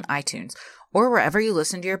subscribe on iTunes or wherever you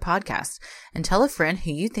listen to your podcast, and tell a friend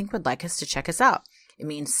who you think would like us to check us out. It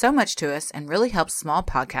means so much to us and really helps small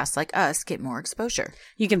podcasts like us get more exposure.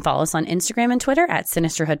 You can follow us on Instagram and Twitter at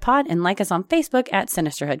SinisterhoodPod and like us on Facebook at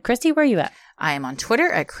Sinisterhood. Christy, where are you at? I am on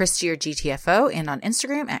Twitter at Christy or GTFO and on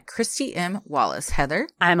Instagram at Christy M. Wallace. Heather?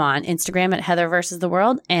 I'm on Instagram at Heather vs. the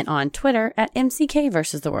World and on Twitter at MCK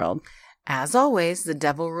vs. the World. As always, the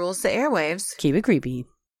devil rules the airwaves. Keep it creepy.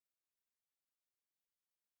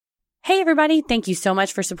 Hey, everybody. Thank you so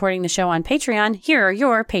much for supporting the show on Patreon. Here are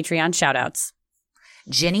your Patreon shoutouts.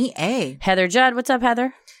 Jenny A. Heather Judd. What's up,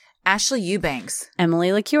 Heather? Ashley Eubanks. Emily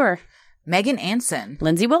LaCure. Megan Anson.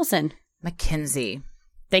 Lindsay Wilson. Mackenzie.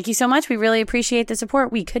 Thank you so much. We really appreciate the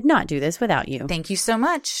support. We could not do this without you. Thank you so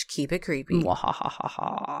much. Keep it creepy.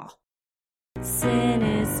 Mwahahaha.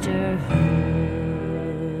 Sinisterhood.